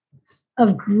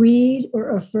of greed or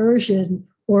aversion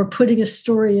or putting a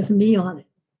story of me on it.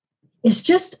 It's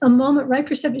just a moment, right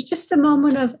perception. It's just a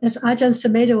moment of, as Ajahn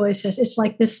Sumedho always says, it's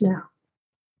like this now.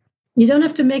 You don't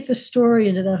have to make the story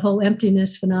into that whole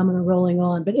emptiness phenomena rolling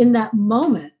on. But in that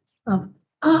moment of,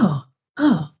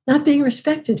 not being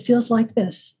respected feels like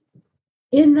this.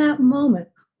 In that moment,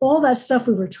 all that stuff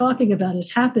we were talking about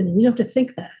is happening. You don't have to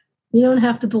think that. You don't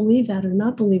have to believe that or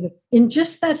not believe it. In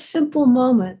just that simple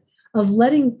moment of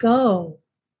letting go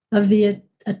of the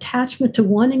attachment to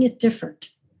wanting it different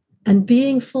and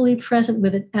being fully present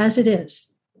with it as it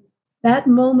is, that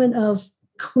moment of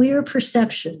clear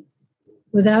perception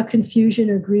without confusion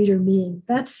or greed or meaning,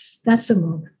 that's a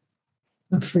moment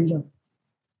of freedom.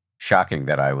 Shocking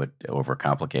that I would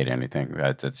overcomplicate anything.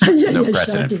 That's no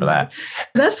precedent for that.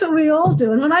 That's what we all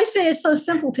do. And when I say it's so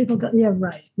simple, people go, yeah,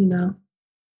 right,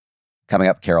 Coming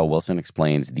up, Carol Wilson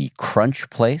explains the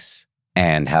crunch place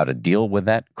and how to deal with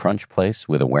that crunch place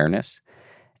with awareness.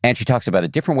 And she talks about a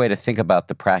different way to think about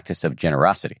the practice of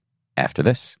generosity after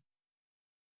this.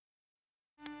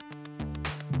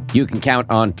 You can count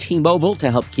on T-Mobile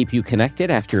to help keep you connected.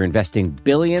 After investing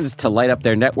billions to light up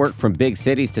their network from big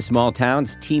cities to small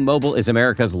towns, T-Mobile is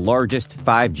America's largest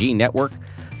 5G network.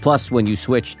 Plus, when you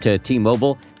switch to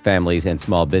T-Mobile, families and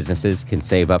small businesses can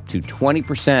save up to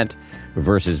 20%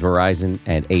 versus Verizon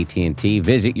and AT&T.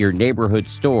 Visit your neighborhood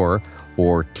store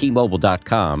or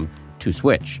T-Mobile.com to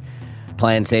switch.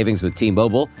 Plan savings with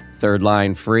T-Mobile. Third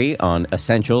line free on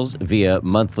essentials via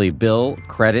monthly bill,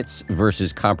 credits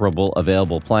versus comparable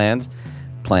available plans.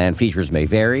 Plan features may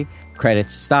vary.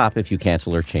 Credits stop if you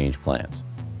cancel or change plans.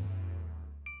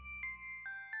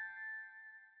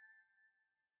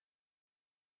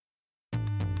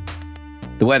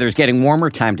 The weather's getting warmer.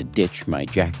 Time to ditch my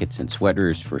jackets and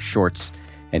sweaters for shorts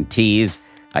and tees.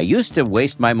 I used to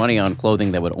waste my money on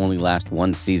clothing that would only last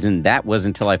one season. That was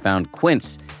until I found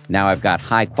Quince. Now I've got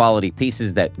high-quality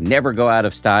pieces that never go out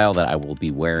of style that I will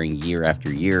be wearing year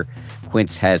after year.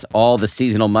 Quince has all the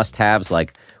seasonal must-haves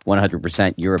like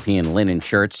 100% European linen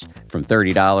shirts from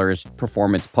 $30,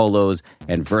 performance polos,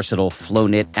 and versatile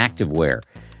flow-knit activewear.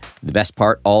 The best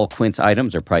part, all Quince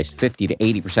items are priced 50 to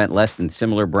 80% less than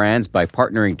similar brands. By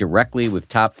partnering directly with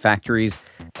top factories,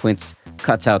 Quince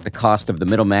cuts out the cost of the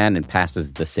middleman and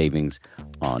passes the savings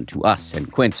on to us.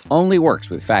 And Quince only works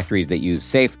with factories that use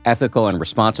safe, ethical, and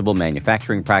responsible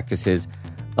manufacturing practices,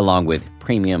 along with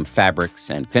premium fabrics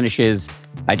and finishes.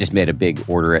 I just made a big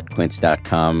order at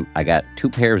quince.com. I got 2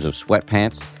 pairs of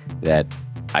sweatpants that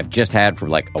I've just had for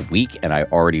like a week, and I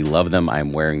already love them.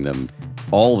 I'm wearing them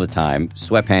all the time.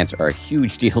 Sweatpants are a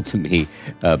huge deal to me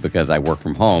because I work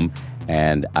from home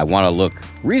and I want to look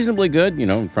reasonably good,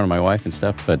 in front of my wife and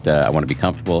stuff, but I want to be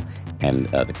comfortable. And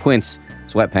the Quince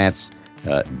sweatpants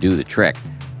do the trick.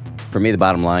 For me, the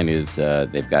bottom line is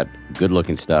they've got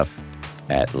good-looking stuff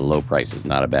at low prices.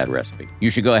 Not a bad recipe.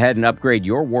 You should go ahead and upgrade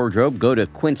your wardrobe. Go to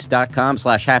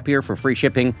quince.com/happier for free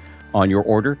shipping on your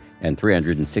order. and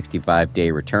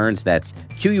 365-day returns. That's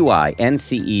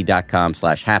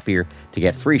QUINCE.com/happier to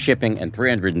get free shipping and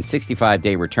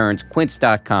 365-day returns.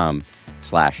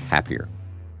 Quince.com/happier.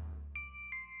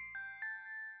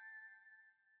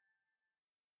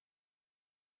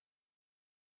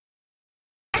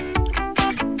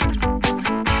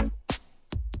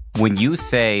 When you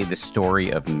say the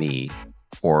story of me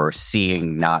or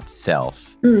seeing not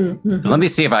self, let me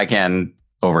see if I can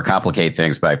overcomplicate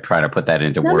things by trying to put that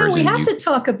into words. No, we have to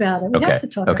talk about it. We have to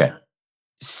talk about it.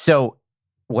 So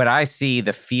when I see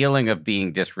the feeling of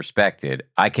being disrespected,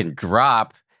 I can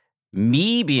drop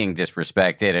me being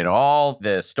disrespected and all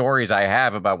the stories I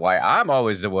have about why I'm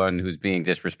always the one who's being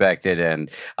disrespected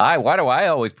and why do I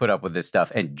always put up with this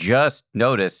stuff, and just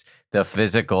notice the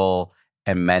physical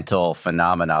and mental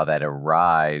phenomena that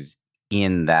arise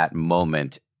in that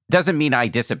moment. Doesn't mean I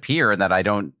disappear and that I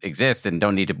don't exist and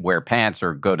don't need to wear pants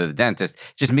or go to the dentist.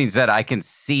 It just means that I can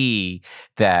see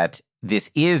that this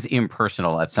is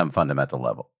impersonal at some fundamental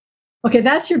level. Okay,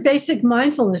 that's your basic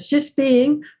mindfulness, just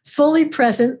being fully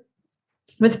present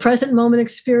with present moment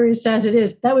experience as it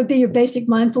is. That would be your basic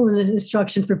mindfulness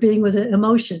instruction for being with an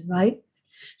emotion, right?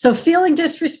 So feeling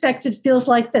disrespected feels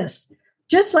like this.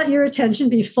 Just let your attention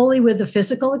be fully with the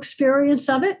physical experience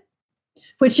of it,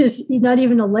 which is not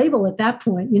even a label at that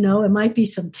point. It might be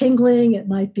some tingling, it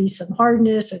might be some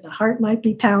hardness, or the heart might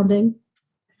be pounding.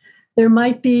 There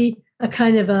might be a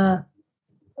kind of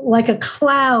like a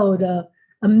cloud, a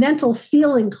mental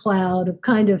feeling cloud of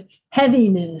kind of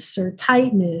heaviness or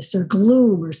tightness or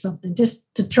gloom or something, just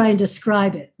to try and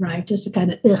describe it, right? Just a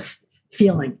kind of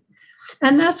feeling.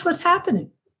 And that's what's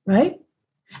happening, right?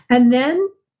 And then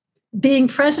being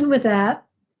present with that,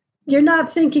 you're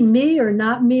not thinking me or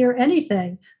not me or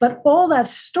anything, but all that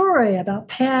story about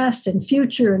past and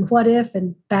future and what if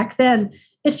and back then,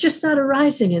 it's just not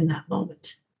arising in that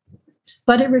moment.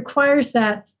 But it requires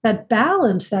that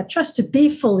balance, that trust to be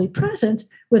fully present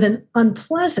with an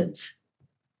unpleasant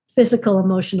physical,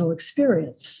 emotional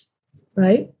experience,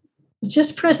 right?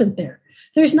 Just present there.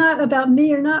 There's not about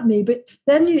me or not me, but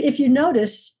then if you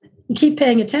notice, you keep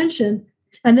paying attention,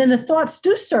 and then the thoughts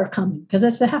do start coming, because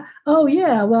that's oh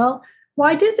yeah, well,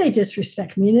 why did they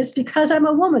disrespect me? And it's because I'm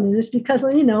a woman, and it's because,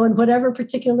 well, and whatever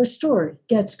particular story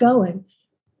gets going.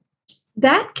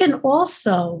 That can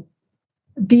also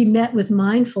be met with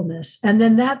mindfulness. And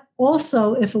then that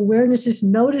also, if awareness is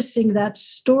noticing that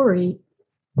story,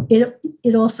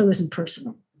 it also isn't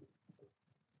personal,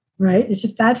 right? It's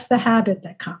just, that's the habit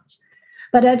that comes.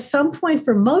 But at some point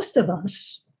for most of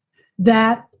us,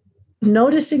 that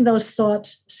noticing those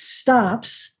thoughts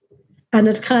stops, and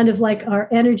it's kind of like our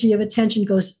energy of attention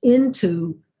goes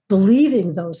into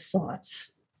believing those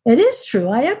thoughts. It is true.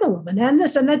 I am a woman, and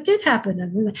this and that did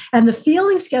happen. And the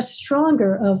feelings get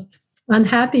stronger of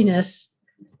unhappiness,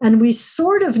 and we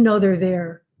sort of know they're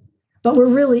there, but we're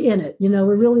really in it.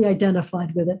 We're really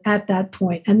identified with it at that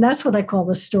point. And that's what I call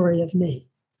the story of me.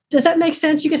 Does that make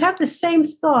sense? You could have the same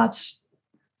thoughts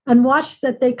and watch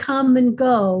that they come and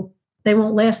go. They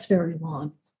won't last very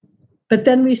long. But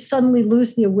then we suddenly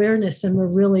lose the awareness and we're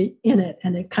really in it.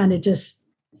 And it kind of just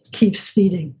keeps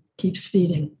feeding.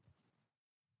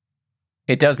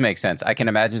 It does make sense. I can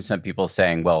imagine some people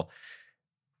saying, well,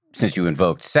 since you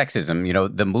invoked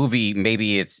sexism, the movie,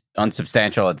 maybe it's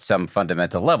unsubstantial at some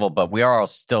fundamental level, but we are all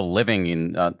still living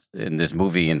in this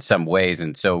movie in some ways.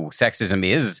 And so sexism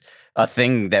is a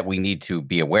thing that we need to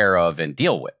be aware of and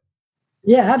deal with.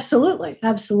 Yeah, absolutely.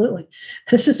 Absolutely.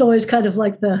 This is always kind of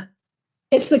like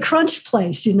it's the crunch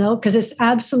place, because it's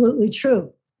absolutely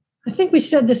true. I think we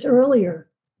said this earlier,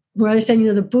 where I was saying,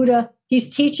 the Buddha,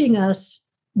 he's teaching us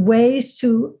ways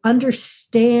to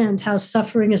understand how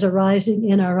suffering is arising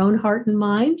in our own heart and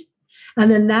mind. And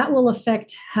then that will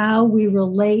affect how we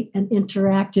relate and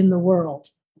interact in the world.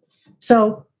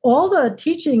 So all the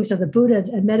teachings of the Buddha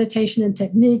and meditation and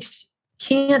techniques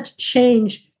can't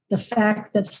change the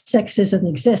fact that sexism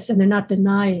exists, and they're not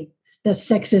denying that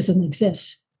sexism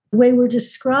exists. The way we're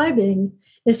describing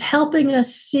is helping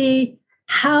us see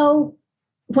how,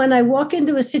 when I walk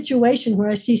into a situation where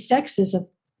I see sexism,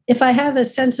 if I have a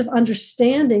sense of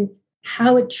understanding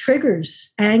how it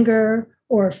triggers anger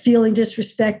or feeling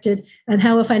disrespected, and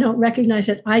how if I don't recognize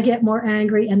it, I get more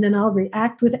angry, and then I'll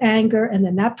react with anger, and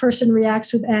then that person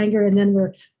reacts with anger, and then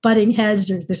we're butting heads,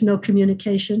 or there's no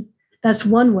communication. That's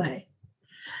one way.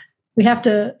 We have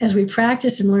to, as we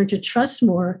practice and learn to trust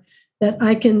more, that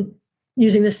I can,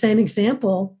 using the same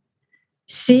example,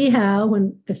 see how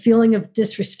when the feeling of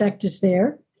disrespect is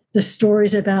there, the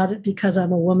stories about it because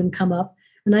I'm a woman come up,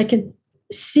 and I can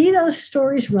see those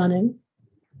stories running,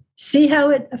 see how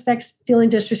it affects feeling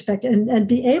disrespect, and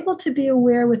be able to be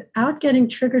aware without getting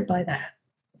triggered by that.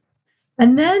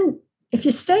 And then if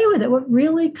you stay with it, what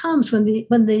really comes when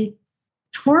the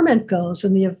torment goes,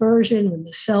 when the aversion, when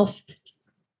the self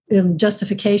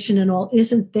justification and all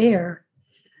isn't there,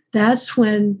 that's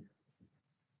when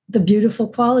the beautiful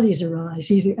qualities arise,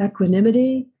 either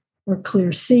equanimity or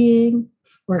clear seeing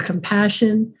or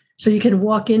compassion. So you can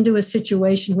walk into a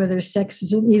situation where there's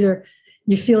sexism, either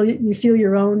you feel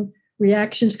your own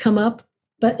reactions come up,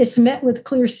 but it's met with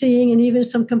clear seeing and even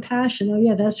some compassion. Oh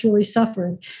yeah, that's really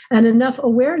suffering. And enough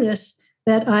awareness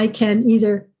that I can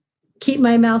either keep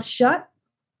my mouth shut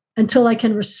until I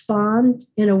can respond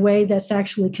in a way that's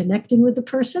actually connecting with the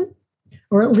person,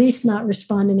 or at least not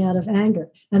responding out of anger.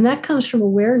 And that comes from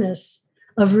awareness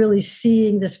of really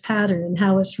seeing this pattern and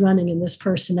how it's running in this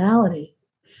personality.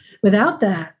 Without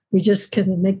that, we just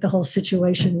can make the whole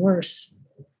situation worse.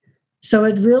 So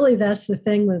it really, that's the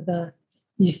thing with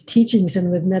these teachings and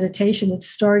with meditation, it's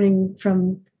starting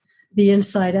from the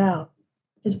inside out.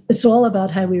 It's all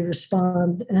about how we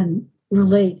respond and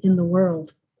relate in the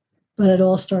world. But it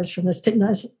all starts from this. Thich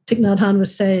Nhat Hanh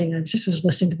was saying, I just was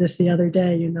listening to this the other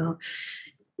day,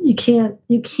 you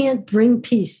can't bring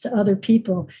peace to other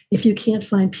people if you can't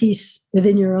find peace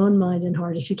within your own mind and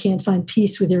heart, if you can't find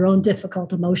peace with your own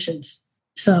difficult emotions.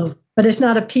 So, but it's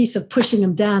not a piece of pushing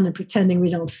them down and pretending we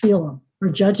don't feel them or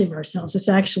judging ourselves. It's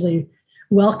actually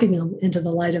welcoming them into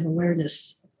the light of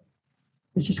awareness,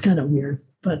 which is kind of weird,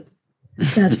 but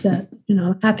that's that,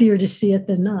 happier to see it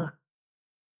than not.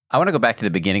 I want to go back to the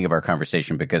beginning of our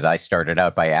conversation because I started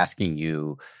out by asking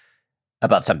you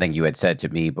about something you had said to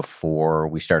me before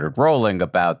we started rolling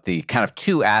about the kind of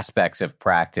two aspects of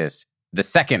practice. The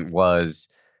second was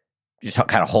just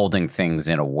kind of holding things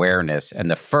in awareness. And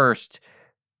the first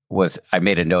was I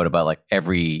made a note about like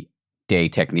everyday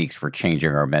techniques for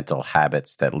changing our mental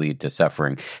habits that lead to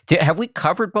suffering. Have we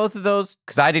covered both of those?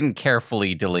 Because I didn't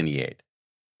carefully delineate.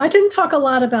 I didn't talk a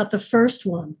lot about the first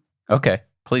one. Okay,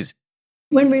 please.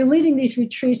 When we're leading these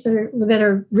retreats that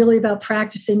are really about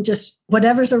practicing just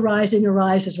whatever's arising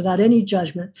arises without any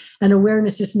judgment, and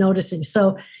awareness is noticing.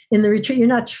 So in the retreat, you're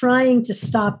not trying to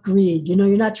stop greed. You're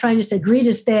not trying to say greed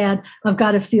is bad. I've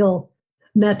got to feel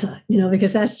metta,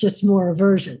 because that's just more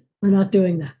aversion. We're not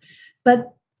doing that.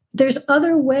 But there's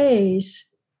other ways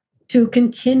to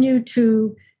continue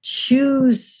to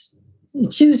choose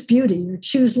beauty or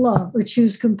choose love or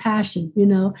choose compassion,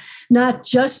 not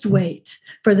just wait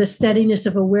for the steadiness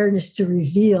of awareness to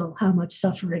reveal how much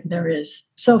suffering there is.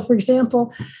 So, for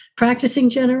example, practicing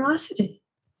generosity.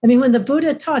 I mean, when the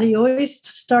Buddha taught, he always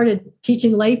started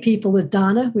teaching lay people with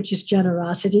dana, which is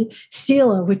generosity,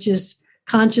 sila, which is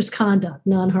conscious conduct,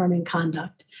 non-harming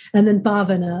conduct, and then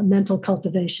bhavana, mental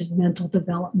cultivation, mental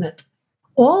development.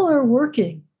 All are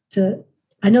working to,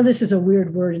 I know this is a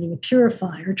weird word, and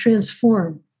purify or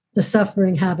transform the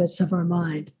suffering habits of our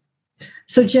mind.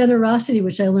 So generosity,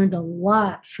 which I learned a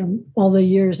lot from all the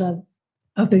years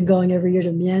I've been going every year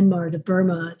to Myanmar, to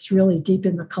Burma, it's really deep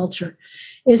in the culture,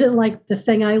 isn't like the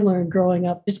thing I learned growing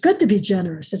up. It's good to be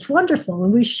generous. It's wonderful,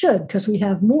 and we should because we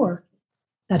have more.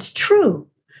 That's true.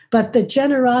 But the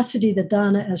generosity, the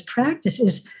dana as practice,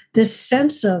 is this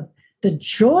sense of the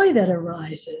joy that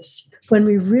arises when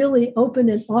we really open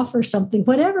and offer something,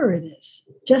 whatever it is,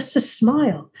 just a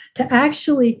smile, to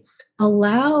actually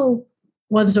allow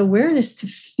one's awareness to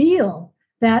feel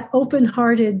that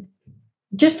open-hearted,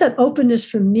 just that openness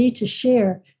from me to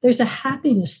share. There's a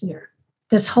happiness there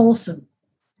that's wholesome.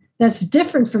 That's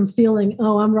different from feeling,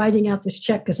 oh, I'm writing out this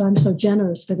check because I'm so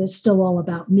generous, but it's still all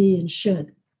about me and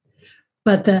should.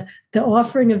 But the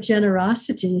offering of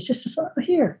generosity is just,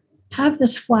 here, have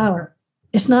this flower.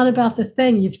 It's not about the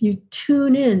thing. You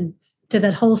tune in to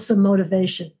that wholesome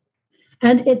motivation,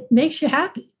 and it makes you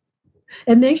happy.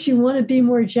 It makes you want to be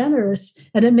more generous,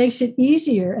 and it makes it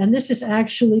easier. And this is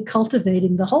actually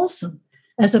cultivating the wholesome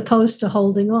as opposed to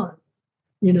holding on,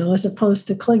 as opposed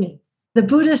to clinging. The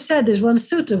Buddha said, there's one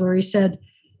sutta where he said,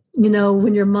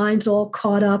 when your mind's all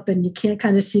caught up and you can't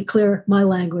kind of see clear, my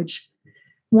language,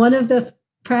 one of the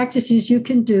practices you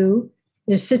can do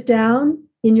is sit down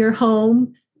in your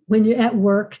home, when you're at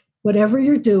work, whatever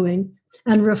you're doing,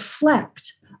 and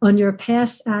reflect on your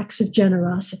past acts of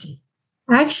generosity.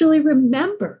 Actually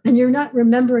remember, and you're not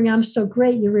remembering I'm so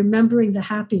great, you're remembering the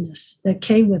happiness that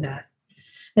came with that.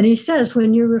 And he says,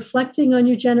 when you're reflecting on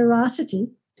your generosity,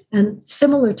 and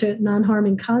similar to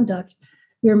non-harming conduct,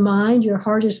 your mind, your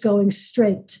heart is going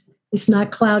straight. It's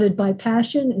not clouded by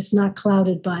passion. It's not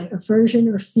clouded by aversion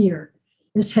or fear.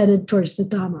 It's headed towards the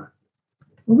Dhamma.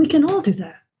 Well, we can all do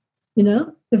that.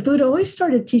 The Buddha always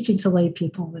started teaching to lay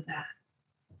people with that.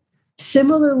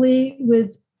 Similarly,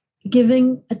 with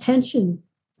giving attention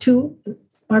to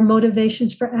our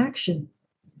motivations for action.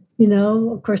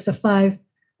 Of course, the 5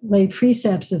 lay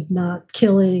precepts of not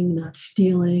killing, not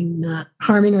stealing, not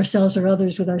harming ourselves or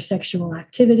others with our sexual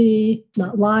activity,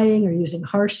 not lying or using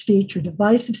harsh speech or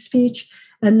divisive speech,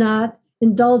 and not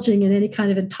indulging in any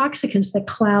kind of intoxicants that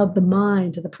cloud the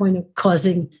mind to the point of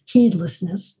causing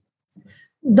heedlessness.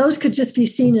 Those could just be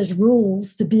seen as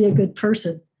rules to be a good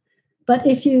person. But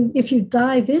if you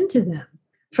dive into them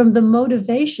from the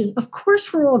motivation, of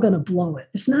course we're all going to blow it.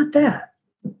 It's not that.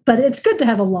 But it's good to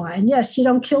have a line. Yes, you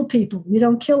don't kill people. You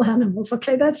don't kill animals.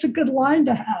 Okay, that's a good line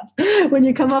to have when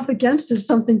you come up against it,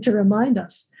 something to remind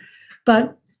us.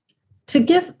 But to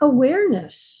give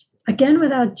awareness, again,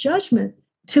 without judgment,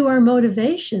 to our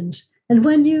motivations. And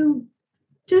when you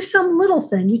do some little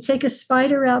thing, you take a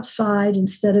spider outside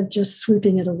instead of just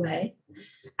sweeping it away,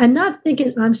 and not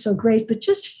thinking, I'm so great, but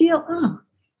just feel,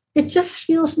 it just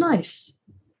feels nice.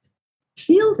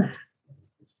 Feel that.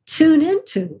 Tune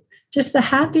into just the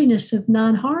happiness of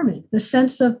non-harming, the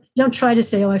sense of, don't try to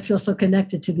say, I feel so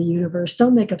connected to the universe.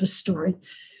 Don't make up a story,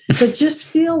 but just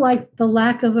feel like the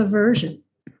lack of aversion,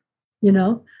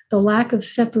 the lack of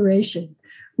separation.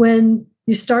 When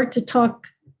you start to talk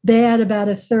bad about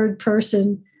a third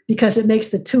person because it makes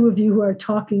the two of you who are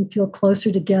talking feel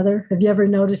closer together. Have you ever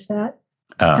noticed that?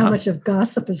 How much of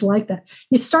gossip is like that?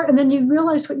 You start, and then you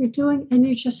realize what you're doing, and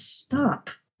you just stop.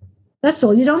 That's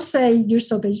all. You don't say, you're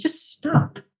so bad. You just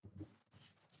stop.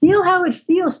 Feel how it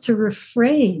feels to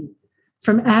refrain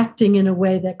from acting in a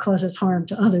way that causes harm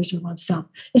to others or oneself.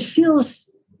 It feels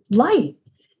light.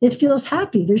 It feels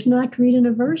happy. There's not greed and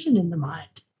aversion in the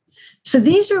mind. So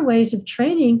these are ways of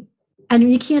training,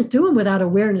 and you can't do them without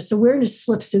awareness. Awareness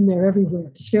slips in there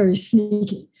everywhere. It's very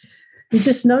sneaky. You're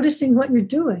just noticing what you're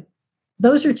doing.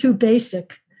 Those are 2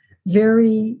 basic,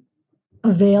 very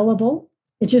available.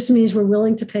 It just means we're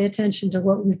willing to pay attention to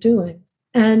what we're doing.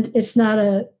 And it's not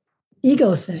an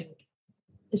ego thing.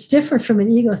 It's different from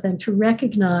an ego thing to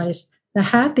recognize the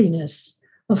happiness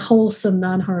of wholesome,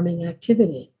 non-harming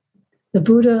activity. The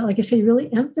Buddha, like I say,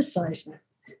 really emphasized that.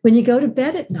 When you go to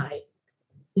bed at night,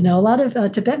 a lot of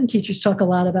Tibetan teachers talk a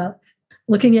lot about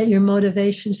looking at your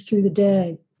motivations through the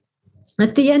day.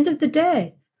 At the end of the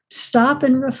day, stop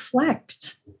and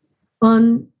reflect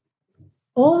on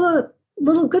all the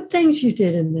little good things you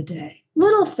did in the day,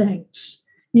 little things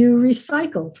you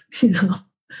recycled,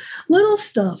 little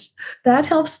stuff that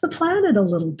helps the planet a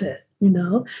little bit.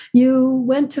 You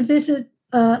went to visit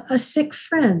a sick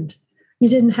friend. You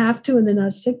didn't have to, and they're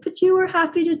not sick, but you were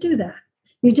happy to do that.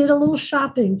 You did a little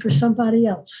shopping for somebody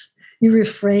else. You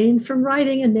refrained from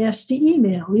writing a nasty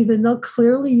email, even though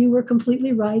clearly you were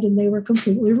completely right and they were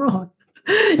completely wrong.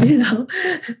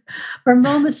 Or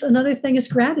moments. Another thing is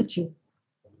gratitude.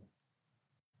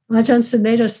 Ajahn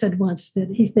Sumedho said once that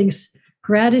he thinks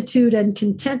gratitude and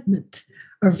contentment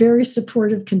are very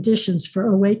supportive conditions for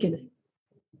awakening.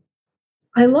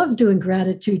 I love doing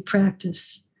gratitude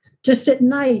practice. Just at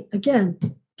night, again,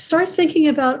 start thinking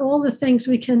about all the things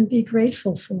we can be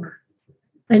grateful for.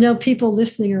 I know people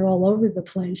listening are all over the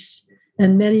place,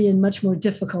 and many in much more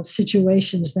difficult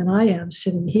situations than I am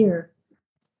sitting here.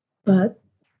 But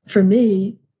for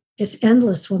me, it's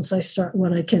endless once I start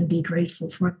what I can be grateful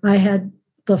for. I had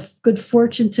the good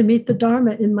fortune to meet the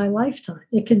Dharma in my lifetime.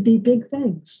 It can be big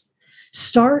things.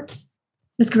 Start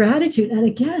with gratitude. And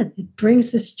again, it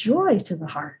brings this joy to the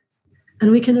heart.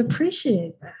 And we can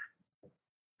appreciate that.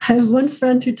 I have one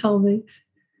friend who told me,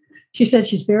 she said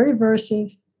she's very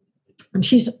aversive, and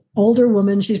she's an older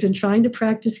woman. She's been trying to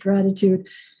practice gratitude.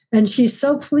 And she's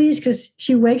so pleased because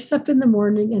she wakes up in the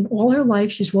morning, and all her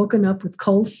life she's woken up with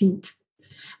cold feet.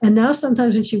 And now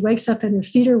sometimes when she wakes up and her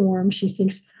feet are warm, she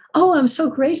thinks, oh, I'm so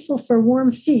grateful for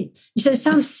warm feet. You said it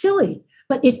sounds silly,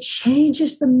 but it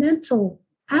changes the mental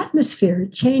atmosphere.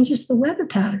 It changes the weather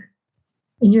pattern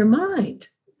in your mind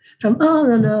from, oh,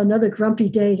 no, another grumpy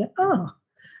day to, oh,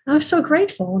 I'm so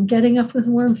grateful. I'm getting up with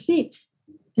warm feet.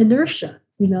 Inertia,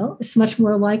 it's much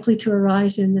more likely to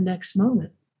arise in the next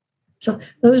moment. So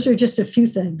those are just a few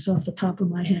things off the top of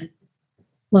my head.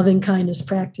 Loving kindness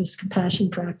practice, compassion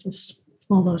practice,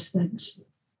 all those things.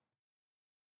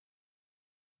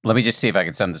 Let me just see if I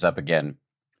can sum this up again,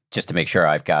 just to make sure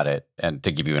I've got it and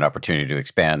to give you an opportunity to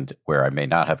expand where I may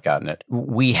not have gotten it.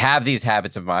 We have these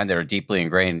habits of mind that are deeply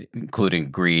ingrained, including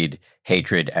greed,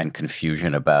 hatred, and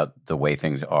confusion about the way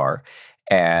things are.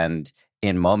 And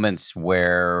in moments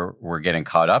where we're getting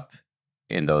caught up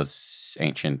in those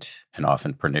ancient and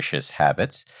often pernicious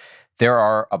habits, there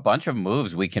are a bunch of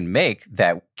moves we can make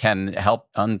that can help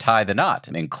untie the knot,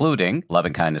 including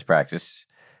loving kindness practice,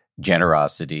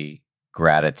 generosity,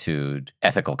 gratitude,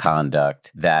 ethical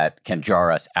conduct that can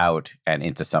jar us out and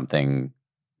into something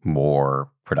more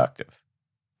productive?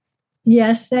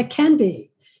 Yes, that can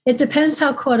be. It depends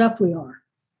how caught up we are.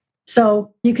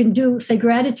 So you can do, say,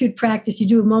 gratitude practice. You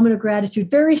do a moment of gratitude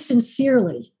very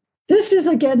sincerely. This is,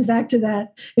 again, back to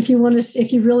that. If you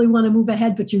really want to move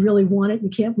ahead, but you really want it, you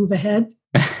can't move ahead.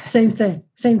 Same thing.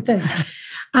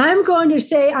 I'm going to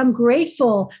say I'm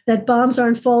grateful that bombs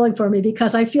aren't falling for me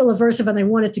because I feel aversive and I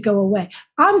want it to go away.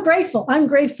 I'm grateful.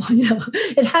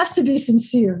 It has to be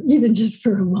sincere, even just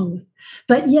for a moment.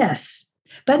 But yes,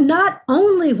 but not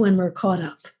only when we're caught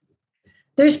up.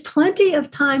 There's plenty of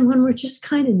time when we're just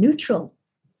kind of neutral,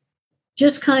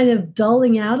 just kind of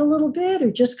dulling out a little bit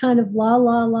or just kind of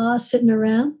la, sitting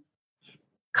around.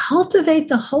 Cultivate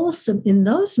the wholesome in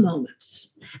those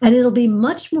moments, and it'll be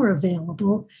much more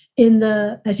available in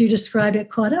the, as you describe it,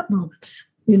 caught up moments,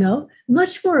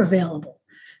 much more available.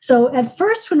 So at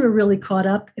first, when we're really caught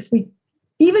up, if we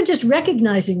even just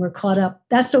recognizing we're caught up,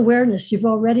 that's awareness. You've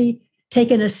already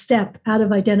taken a step out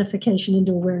of identification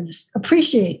into awareness.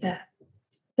 Appreciate that.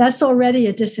 That's already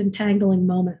a disentangling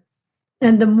moment.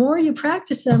 And the more you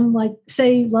practice them, like,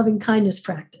 say, loving kindness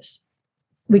practice,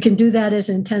 we can do that as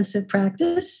intensive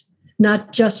practice,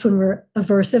 not just when we're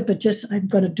aversive, but just, I'm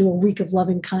going to do a week of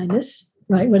loving kindness,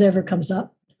 right? Whatever comes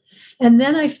up. And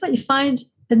then you find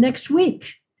the next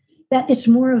week that it's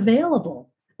more available.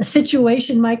 A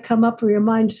situation might come up where your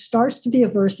mind starts to be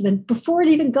aversive. And before it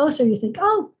even goes there, you think,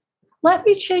 oh, let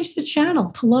me change the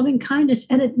channel to loving kindness.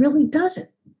 And it really doesn't.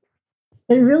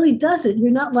 It really doesn't.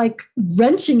 You're not like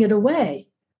wrenching it away,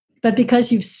 but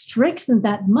because you've strengthened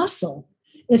that muscle,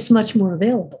 it's much more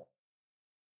available.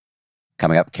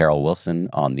 Coming up, Carol Wilson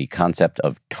on the concept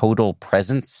of total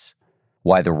presence,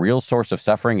 why the real source of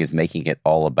suffering is making it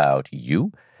all about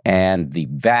you, and the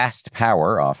vast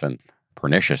power, often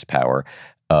pernicious power,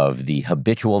 of the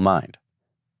habitual mind.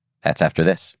 That's after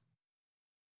this.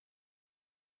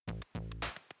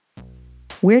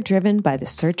 We're driven by the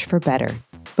search for better.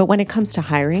 But when it comes to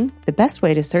hiring, the best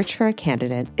way to search for a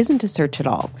candidate isn't to search at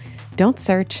all. Don't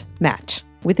search, match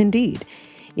with Indeed.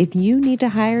 If you need to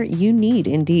hire, you need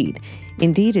Indeed.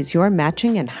 Indeed is your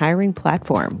matching and hiring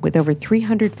platform with over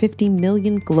 350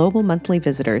 million global monthly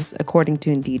visitors, according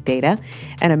to Indeed data,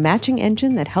 and a matching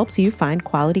engine that helps you find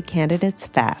quality candidates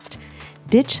fast.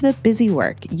 Ditch the busy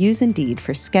work. Use Indeed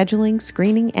for scheduling,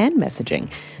 screening, and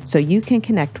messaging so you can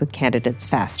connect with candidates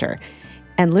faster.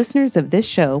 And listeners of this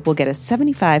show will get a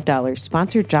 $75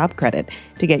 sponsored job credit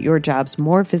to get your jobs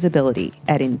more visibility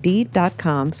at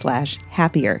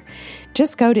Indeed.com/happier.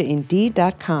 Just go to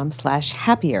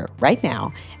Indeed.com/happier right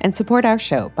now and support our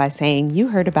show by saying you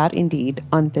heard about Indeed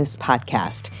on this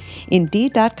podcast.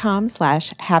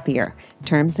 Indeed.com/happier.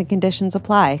 Terms and conditions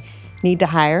apply. Need to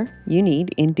hire? You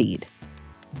need Indeed.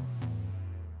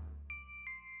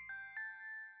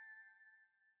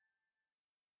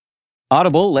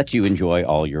 Audible lets you enjoy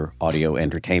all your audio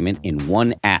entertainment in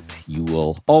one app. You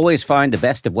will always find the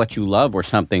best of what you love or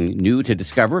something new to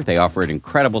discover. They offer an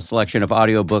incredible selection of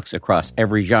audiobooks across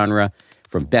every genre,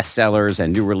 from bestsellers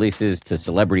and new releases to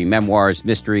celebrity memoirs,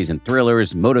 mysteries and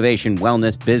thrillers, motivation,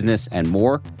 wellness, business, and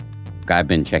more. What I've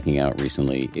been checking out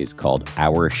recently is called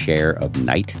Our Share of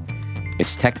Night.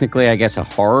 It's technically, I guess, a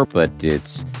horror, but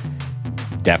it's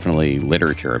definitely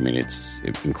literature. I mean, it's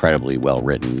incredibly well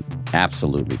written,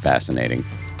 absolutely fascinating.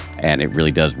 And it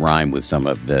really does rhyme with some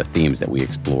of the themes that we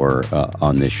explore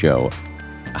on this show.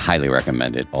 I highly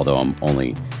recommend it, although I'm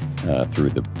only through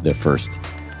the first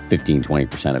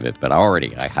 15-20% of it. But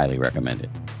I highly recommend it.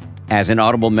 As an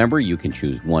Audible member, you can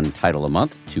choose one title a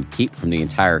month to keep from the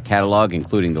entire catalog,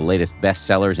 including the latest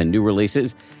bestsellers and new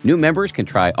releases. New members can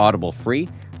try Audible free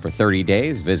for 30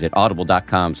 days. Visit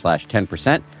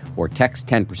audible.com/10%. or text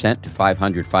 10% to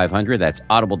 500-500. That's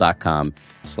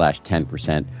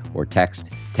audible.com/10%, or text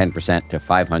 10% to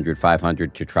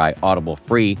 500-500 to try Audible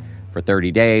free for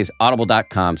 30 days.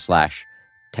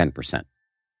 Audible.com/10%.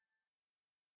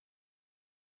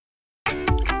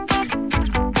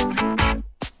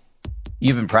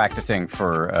 You've been practicing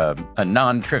for a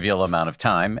non-trivial amount of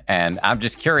time, and I'm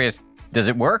just curious, does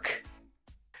it work?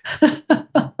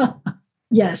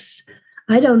 Yes.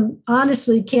 I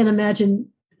honestly can't imagine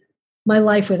my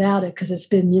life without it, because it's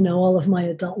been, all of my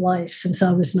adult life since I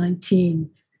was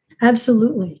 19.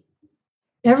 Absolutely.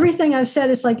 Everything I've said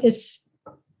is like,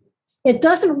 it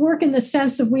doesn't work in the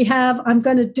sense of I'm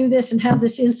going to do this and have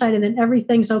this insight and then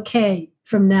everything's okay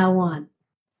from now on.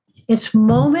 It's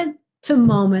moment to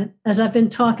moment, as I've been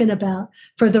talking about,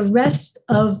 for the rest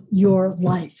of your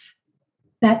life.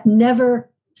 That never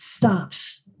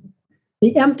stops.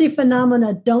 The empty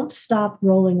phenomena don't stop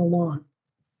rolling along.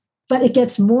 but it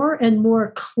gets more and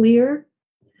more clear.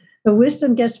 The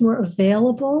wisdom gets more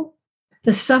available.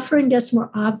 The suffering gets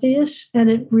more obvious, and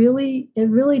it really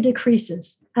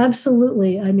decreases.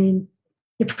 Absolutely. I mean,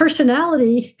 your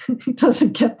personality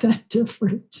doesn't get that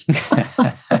different.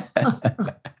 But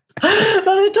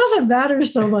it doesn't matter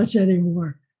so much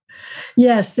anymore.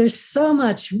 Yes, there's so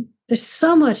much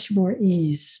more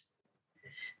ease.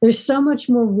 There's so much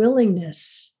more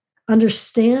willingness,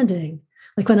 understanding.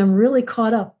 Like when I'm really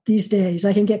caught up these days,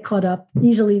 I can get caught up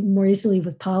more easily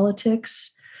with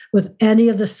politics, with any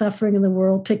of the suffering in the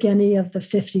world. Pick any of the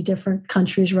 50 different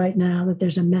countries right now that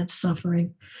there's immense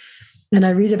suffering. And I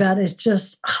read about it, it's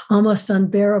just almost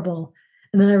unbearable.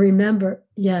 And then I remember,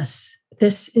 yes,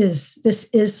 this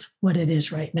is what it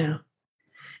is right now.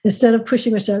 Instead of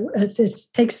pushing myself, it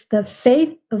takes the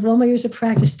faith of all my years of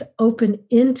practice to open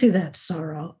into that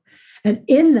sorrow. And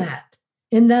in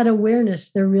that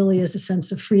awareness, there really is a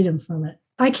sense of freedom from it.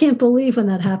 I can't believe when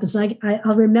that happens.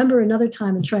 I'll remember another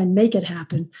time and try and make it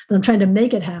happen. But I'm trying to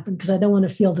make it happen because I don't want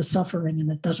to feel the suffering, and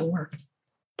it doesn't work.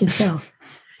 You can tell.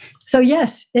 So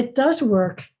yes, it does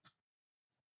work,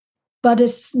 but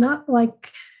it's not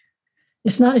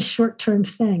a short-term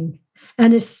thing.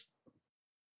 And it's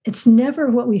never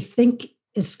what we think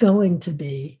it's going to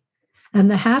be.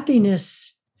 And the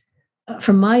happiness,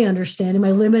 from my understanding,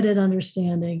 my limited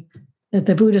understanding, that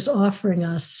the Buddha is offering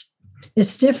us,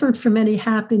 is different from any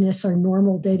happiness our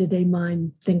normal day-to-day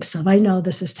mind thinks of. I know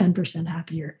this is 10%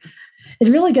 happier. It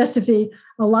really gets to be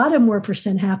a lot of more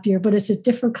percent happier, but it's a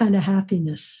different kind of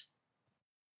happiness.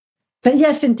 But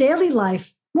yes, in daily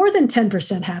life, more than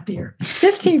 10% happier,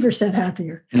 15%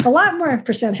 happier, a lot more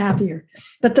percent happier.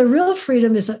 But the real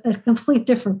freedom is a complete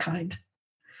different kind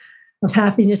of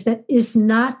happiness that is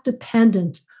not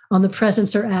dependent on the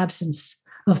presence or absence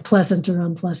of pleasant or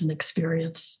unpleasant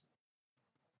experience.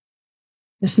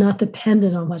 It's not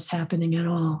dependent on what's happening at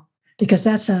all, because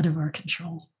that's out of our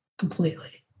control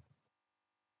completely.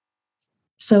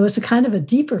 So it's a kind of a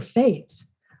deeper faith,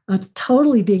 of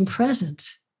totally being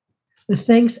present with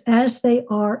things as they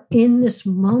are in this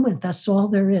moment. That's all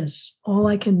there is. All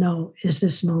I can know is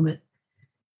this moment.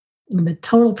 And the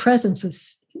total presence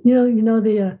is,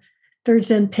 the Third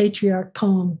Zen Patriarch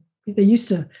poem. They used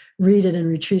to read it in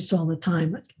retreats all the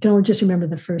time. I don't just remember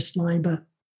the first line, but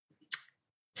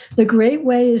the great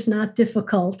way is not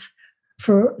difficult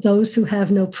for those who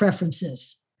have no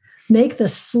preferences. Make the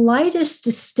slightest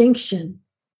distinction,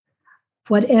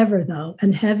 whatever though,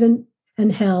 and heaven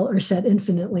and hell are set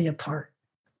infinitely apart.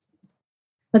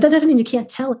 But that doesn't mean you can't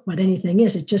tell what anything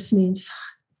is. It just means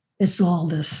it's all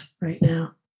this right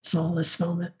now. It's all this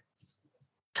moment.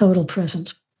 Total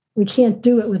presence. We can't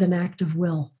do it with an act of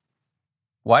will.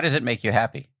 Why does it make you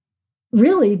happy?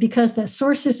 Really, because the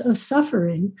sources of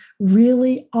suffering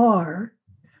really are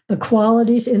the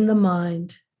qualities in the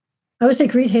mind. I would say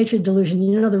greed, hatred, delusion.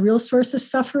 The real source of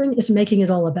suffering is making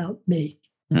it all about me.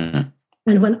 Mm-hmm.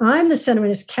 And when I'm the center, when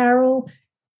it's Carol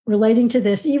relating to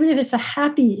this, even if it's a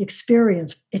happy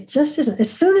experience, it just isn't.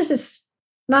 As soon as it's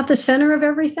not the center of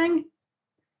everything,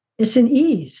 it's an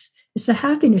ease. It's a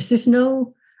happiness. There's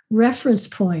no reference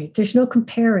point. There's no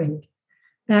comparing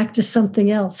back to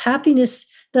something else. Happiness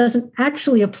doesn't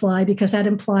actually apply because that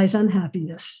implies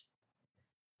unhappiness.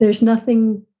 There's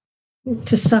nothing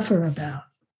to suffer about.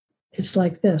 It's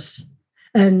like this.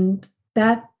 And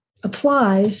that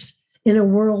applies in a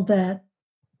world that,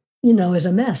 is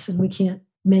a mess, and we can't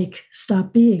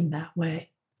stop being that way.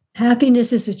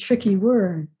 Happiness is a tricky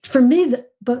word. For me,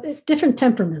 but different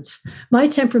temperaments. My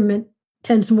temperament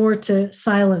tends more to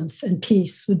silence and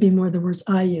peace, would be more the words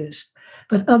I use.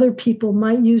 But other people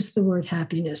might use the word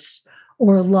happiness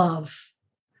or love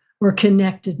or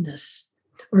connectedness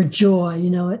or joy.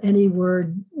 Any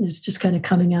word is just kind of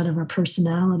coming out of our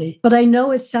personality. But I know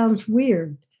it sounds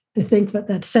weird to think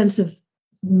that sense of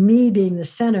me being the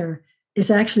center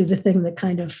is actually the thing that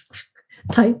kind of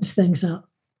tightens things up.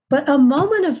 But a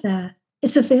moment of that,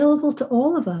 it's available to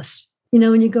all of us.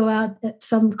 When you go out at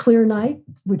some clear night,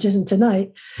 which isn't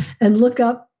tonight, and look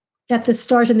up at the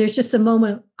stars, and there's just a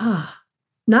moment,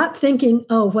 not thinking,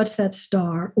 oh, what's that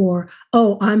star? Or,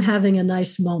 oh, I'm having a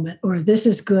nice moment. Or this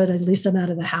is good. At least I'm out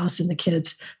of the house and the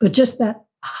kids. But just that,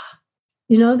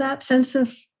 that sense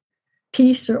of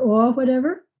peace or awe,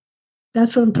 whatever.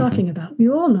 That's what I'm talking about. We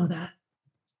all know that,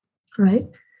 right?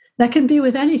 That can be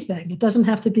with anything. It doesn't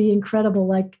have to be incredible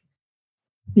like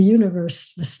the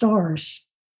universe, the stars.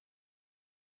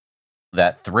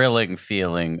 That thrilling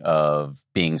feeling of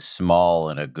being small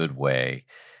in a good way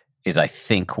is, I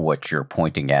think, what you're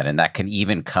pointing at. And that can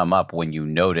even come up when you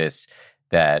notice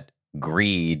that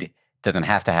greed doesn't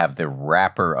have to have the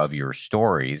wrapper of your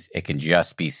stories. It can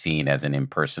just be seen as an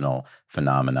impersonal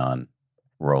phenomenon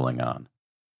rolling on.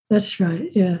 That's right.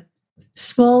 Yeah.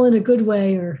 Small in a good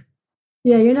way, or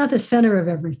you're not the center of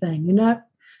everything. You're not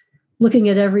looking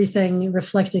at everything,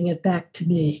 reflecting it back to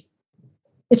me.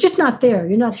 It's just not there.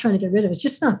 You're not trying to get rid of it. It's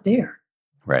just not there.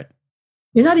 Right.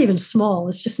 You're not even small.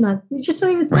 It's just not, you're just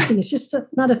not even thinking. It's just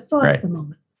not a thought at the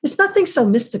moment. It's nothing so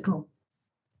mystical.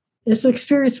 It's an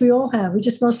experience we all have. We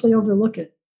just mostly overlook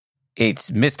it.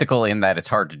 It's mystical in that it's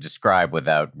hard to describe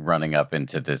without running up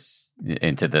into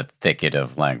the thicket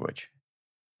of language.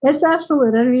 It's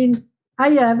absolute. I mean,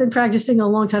 I've been practicing a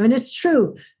long time, and it's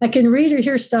true. I can read or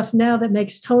hear stuff now that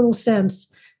makes total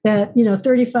sense that,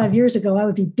 35 years ago, I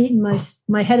would be beating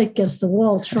my head against the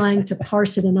wall trying to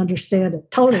parse it and understand it.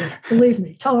 Totally. Believe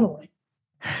me, totally.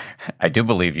 I do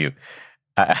believe you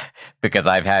because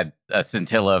I've had a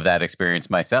scintilla of that experience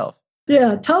myself.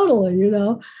 Yeah, totally,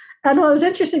 And what was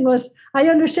interesting was I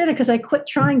understand it because I quit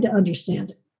trying to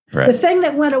understand it. Right. The thing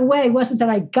that went away wasn't that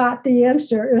I got the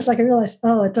answer. It was like I realized,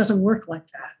 it doesn't work like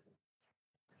that.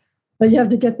 But you have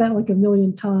to get that like a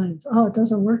million times. Oh, it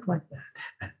doesn't work like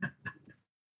that.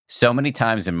 So many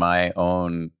times in my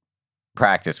own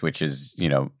practice, which is,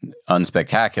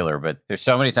 unspectacular, but there's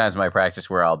so many times in my practice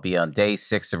where I'll be on day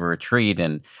 6 of a retreat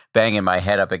and banging my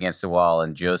head up against the wall,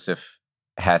 and Joseph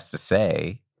has to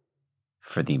say,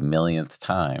 for the millionth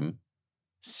time,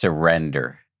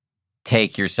 surrender.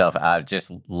 Take yourself out.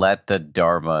 Just let the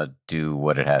Dharma do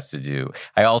what it has to do.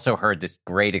 I also heard this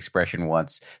great expression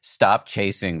once, stop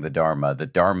chasing the Dharma. The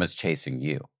Dharma's chasing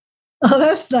you. Oh,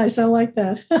 that's nice. I like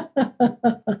that.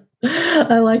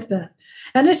 I like that.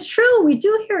 And it's true. We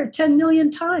do hear it 10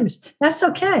 million times. That's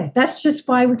okay. That's just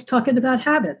why we're talking about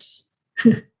habits.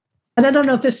 And I don't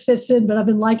know if this fits in, but I've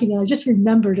been liking it. I just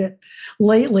remembered it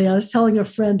lately. I was telling a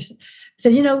friend, I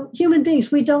said, human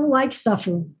beings, we don't like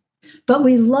suffering, but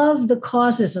we love the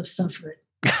causes of suffering.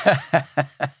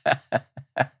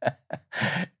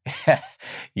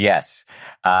 Yes,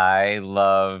 I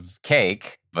love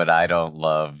cake, but I don't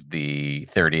love the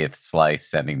 30th slice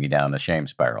sending me down a shame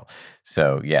spiral.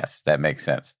 So yes, that makes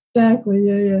sense. Exactly.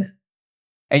 Yeah.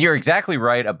 And you're exactly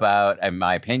right about, in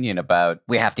my opinion, about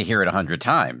we have to hear it 100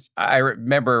 times. I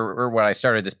remember when I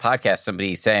started this podcast,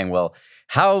 somebody saying, well,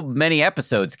 how many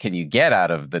episodes can you get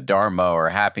out of the Dharma or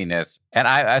happiness? And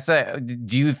I said,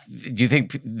 do you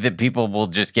think that people will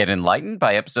just get enlightened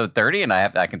by episode 30 and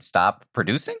I can stop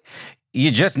producing? You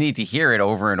just need to hear it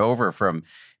over and over from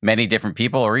many different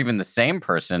people, or even the same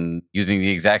person using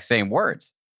the exact same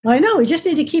words. I know. We just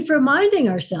need to keep reminding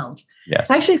ourselves.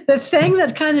 Yes. Actually, the thing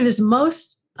that kind of is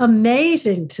most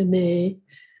amazing to me,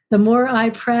 the more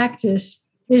I practice,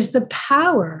 is the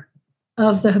power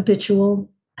of the habitual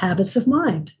habits of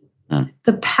mind.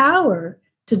 The power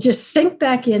to just sink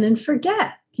back in and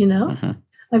forget, Mm-hmm.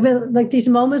 I've been like these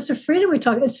moments of freedom we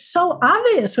talk. It's so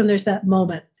obvious when there's that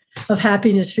moment of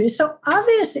happiness for you. It's so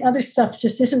obvious the other stuff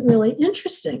just isn't really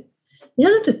interesting. You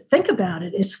don't have to think about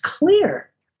it. It's clear.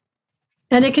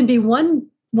 And it can be one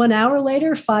hour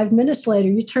later, 5 minutes later,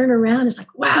 you turn around, it's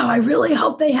like, wow, I really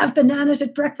hope they have bananas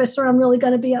at breakfast or I'm really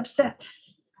going to be upset.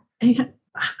 And you go,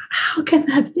 how can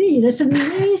that be? That's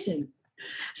amazing.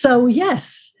 So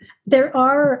yes, there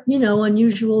are,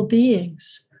 unusual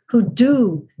beings who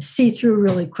do see through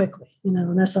really quickly,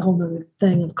 and that's a whole other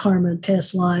thing of karma and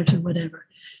past lives or whatever.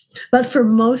 But for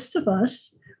most of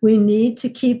us, we need to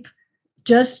keep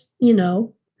just,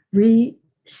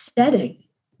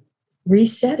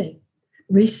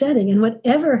 resetting. And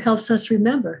whatever helps us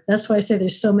remember. That's why I say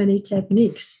there's so many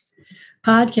techniques.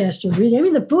 Podcast or reading. I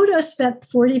mean, the Buddha spent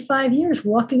 45 years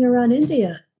walking around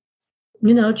India,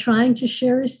 trying to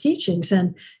share his teachings.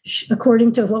 And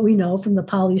according to what we know from the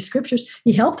Pali scriptures,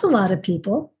 he helped a lot of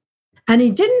people and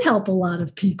he didn't help a lot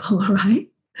of people, right?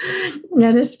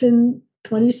 And it's been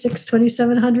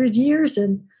 2,700 years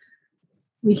and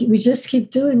we just keep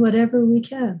doing whatever we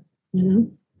can,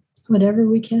 whatever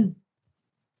we can.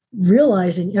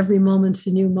 Realizing every moment's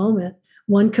a new moment,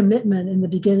 one commitment in the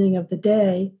beginning of the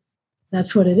day,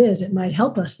 that's what it is. It might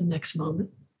help us the next moment,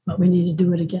 but we need to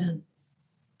do it again.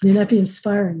 It may not be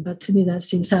inspiring, but to me, that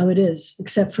seems how it is,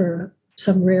 except for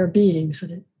some rare beings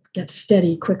that it gets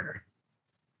steady quicker.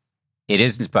 It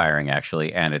is inspiring,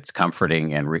 actually, and it's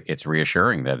comforting and it's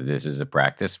reassuring that this is a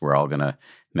practice. We're all going to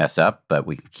mess up, but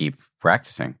we can keep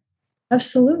practicing.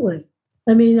 Absolutely.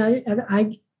 I mean,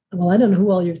 I don't know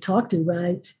who all you've talked to,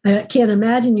 but I can't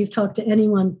imagine you've talked to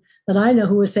anyone that I know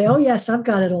who would say, oh, yes, I've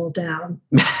got it all down.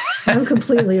 I'm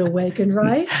completely awakened,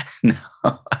 right? No,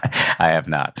 I have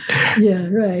not. Yeah,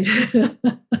 right.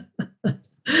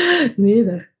 Me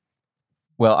either.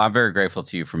 Well, I'm very grateful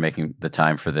to you for making the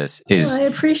time for this. I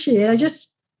appreciate it.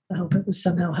 I hope it was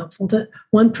somehow helpful to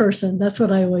one person. That's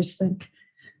what I always think.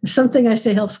 If something I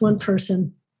say helps one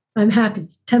person, I'm happy,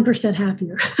 10%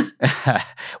 happier.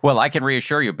 Well, I can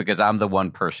reassure you because I'm the one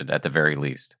person at the very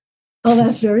least. Oh,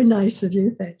 that's very nice of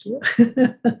you. Thank you.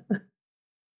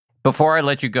 Before I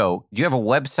let you go, do you have a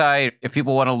website if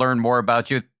people want to learn more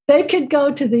about you? They could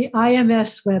go to the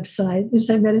IMS website,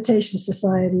 Insight Meditation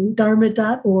Society,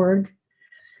 dharma.org.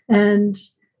 And,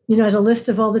 as a list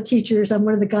of all the teachers, I'm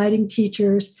one of the guiding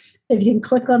teachers. If you can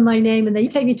click on my name and they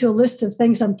take you to a list of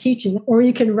things I'm teaching, or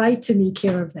you can write to me,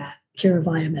 care of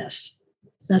IMS.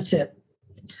 That's it.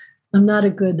 I'm not a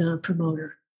good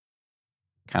promoter.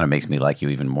 Kind of makes me like you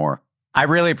even more. I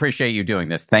really appreciate you doing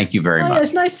this. Thank you very much.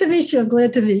 It's nice to meet you. I'm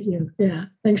glad to meet you. Yeah.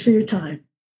 Thanks for your time.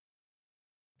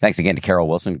 Thanks again to Carol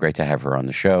Wilson. Great to have her on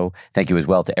the show. Thank you as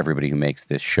well to everybody who makes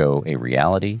this show a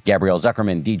reality. Gabrielle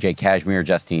Zuckerman, DJ Kashmir,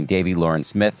 Justine Davey, Lauren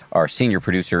Smith. Our senior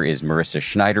producer is Marissa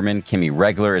Schneiderman. Kimmy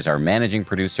Regler is our managing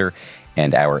producer.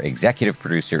 And our executive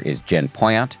producer is Jen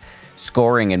Poyant.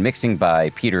 Scoring and mixing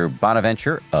by Peter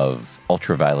Bonaventure of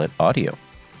Ultraviolet Audio.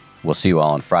 We'll see you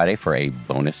all on Friday for a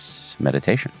bonus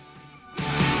meditation.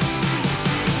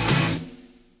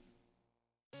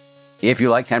 If you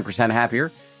like 10%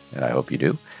 Happier, and I hope you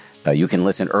do, you can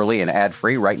listen early and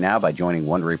ad-free right now by joining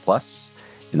Wondery Plus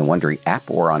in the Wondery app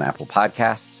or on Apple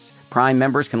Podcasts. Prime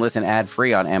members can listen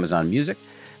ad-free on Amazon Music.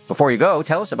 Before you go,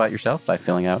 tell us about yourself by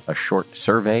filling out a short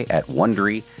survey at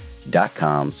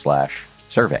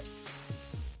Wondery.com/survey.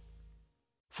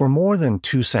 For more than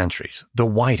 2 centuries, the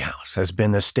White House has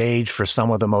been the stage for some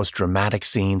of the most dramatic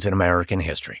scenes in American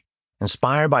history.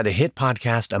 Inspired by the hit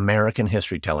podcast American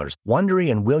History Tellers,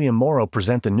 Wondery and William Morrow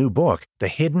present the new book, The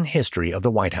Hidden History of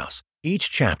the White House. Each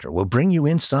chapter will bring you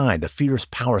inside the fierce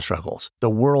power struggles,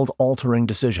 the world-altering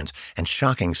decisions, and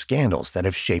shocking scandals that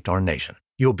have shaped our nation.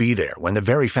 You'll be there when the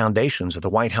very foundations of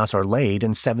the White House are laid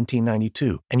in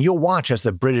 1792, and you'll watch as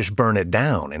the British burn it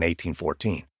down in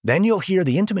 1814. Then you'll hear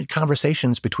the intimate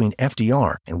conversations between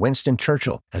FDR and Winston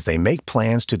Churchill as they make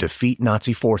plans to defeat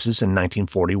Nazi forces in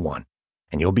 1941.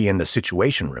 And you'll be in the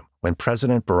Situation Room when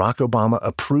President Barack Obama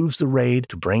approves the raid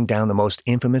to bring down the most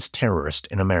infamous terrorist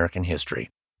in American history.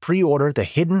 Pre-order The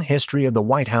Hidden History of the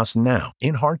White House now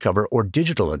in hardcover or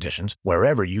digital editions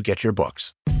wherever you get your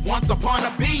books. Once upon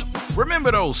a beat.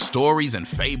 Remember those stories and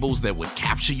fables that would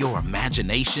capture your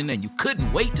imagination and you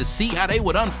couldn't wait to see how they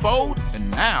would unfold? And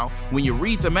now, when you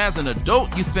read them as an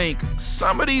adult, you think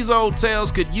some of these old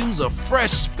tales could use a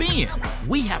fresh spin.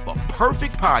 We have a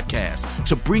perfect podcast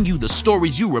to bring you the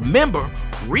stories you remember,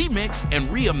 remix, and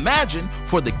reimagine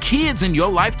for the kids in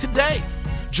your life today.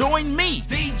 Join me,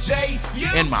 DJ Few,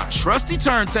 and my trusty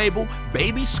turntable,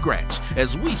 Baby Scratch,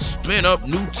 as we spin up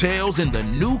new tales in the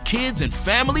New Kids and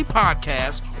Family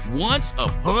podcast, Once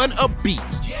Upon a Beat.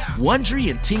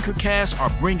 Wondery and Tinkercast are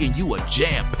bringing you a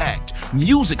jam-packed,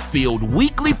 music-filled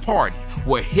weekly party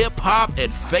where hip-hop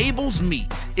and fables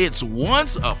meet. It's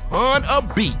Once Upon a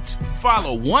Beat.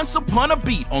 Follow Once Upon a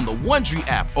Beat on the Wondery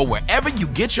app or wherever you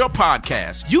get your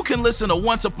podcasts. You can listen to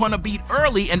Once Upon a Beat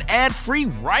early and ad-free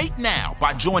right now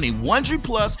by joining Wondery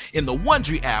Plus in the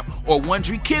Wondery app or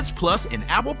Wondery Kids Plus in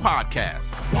Apple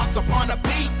Podcasts. Once Upon a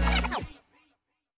Beat.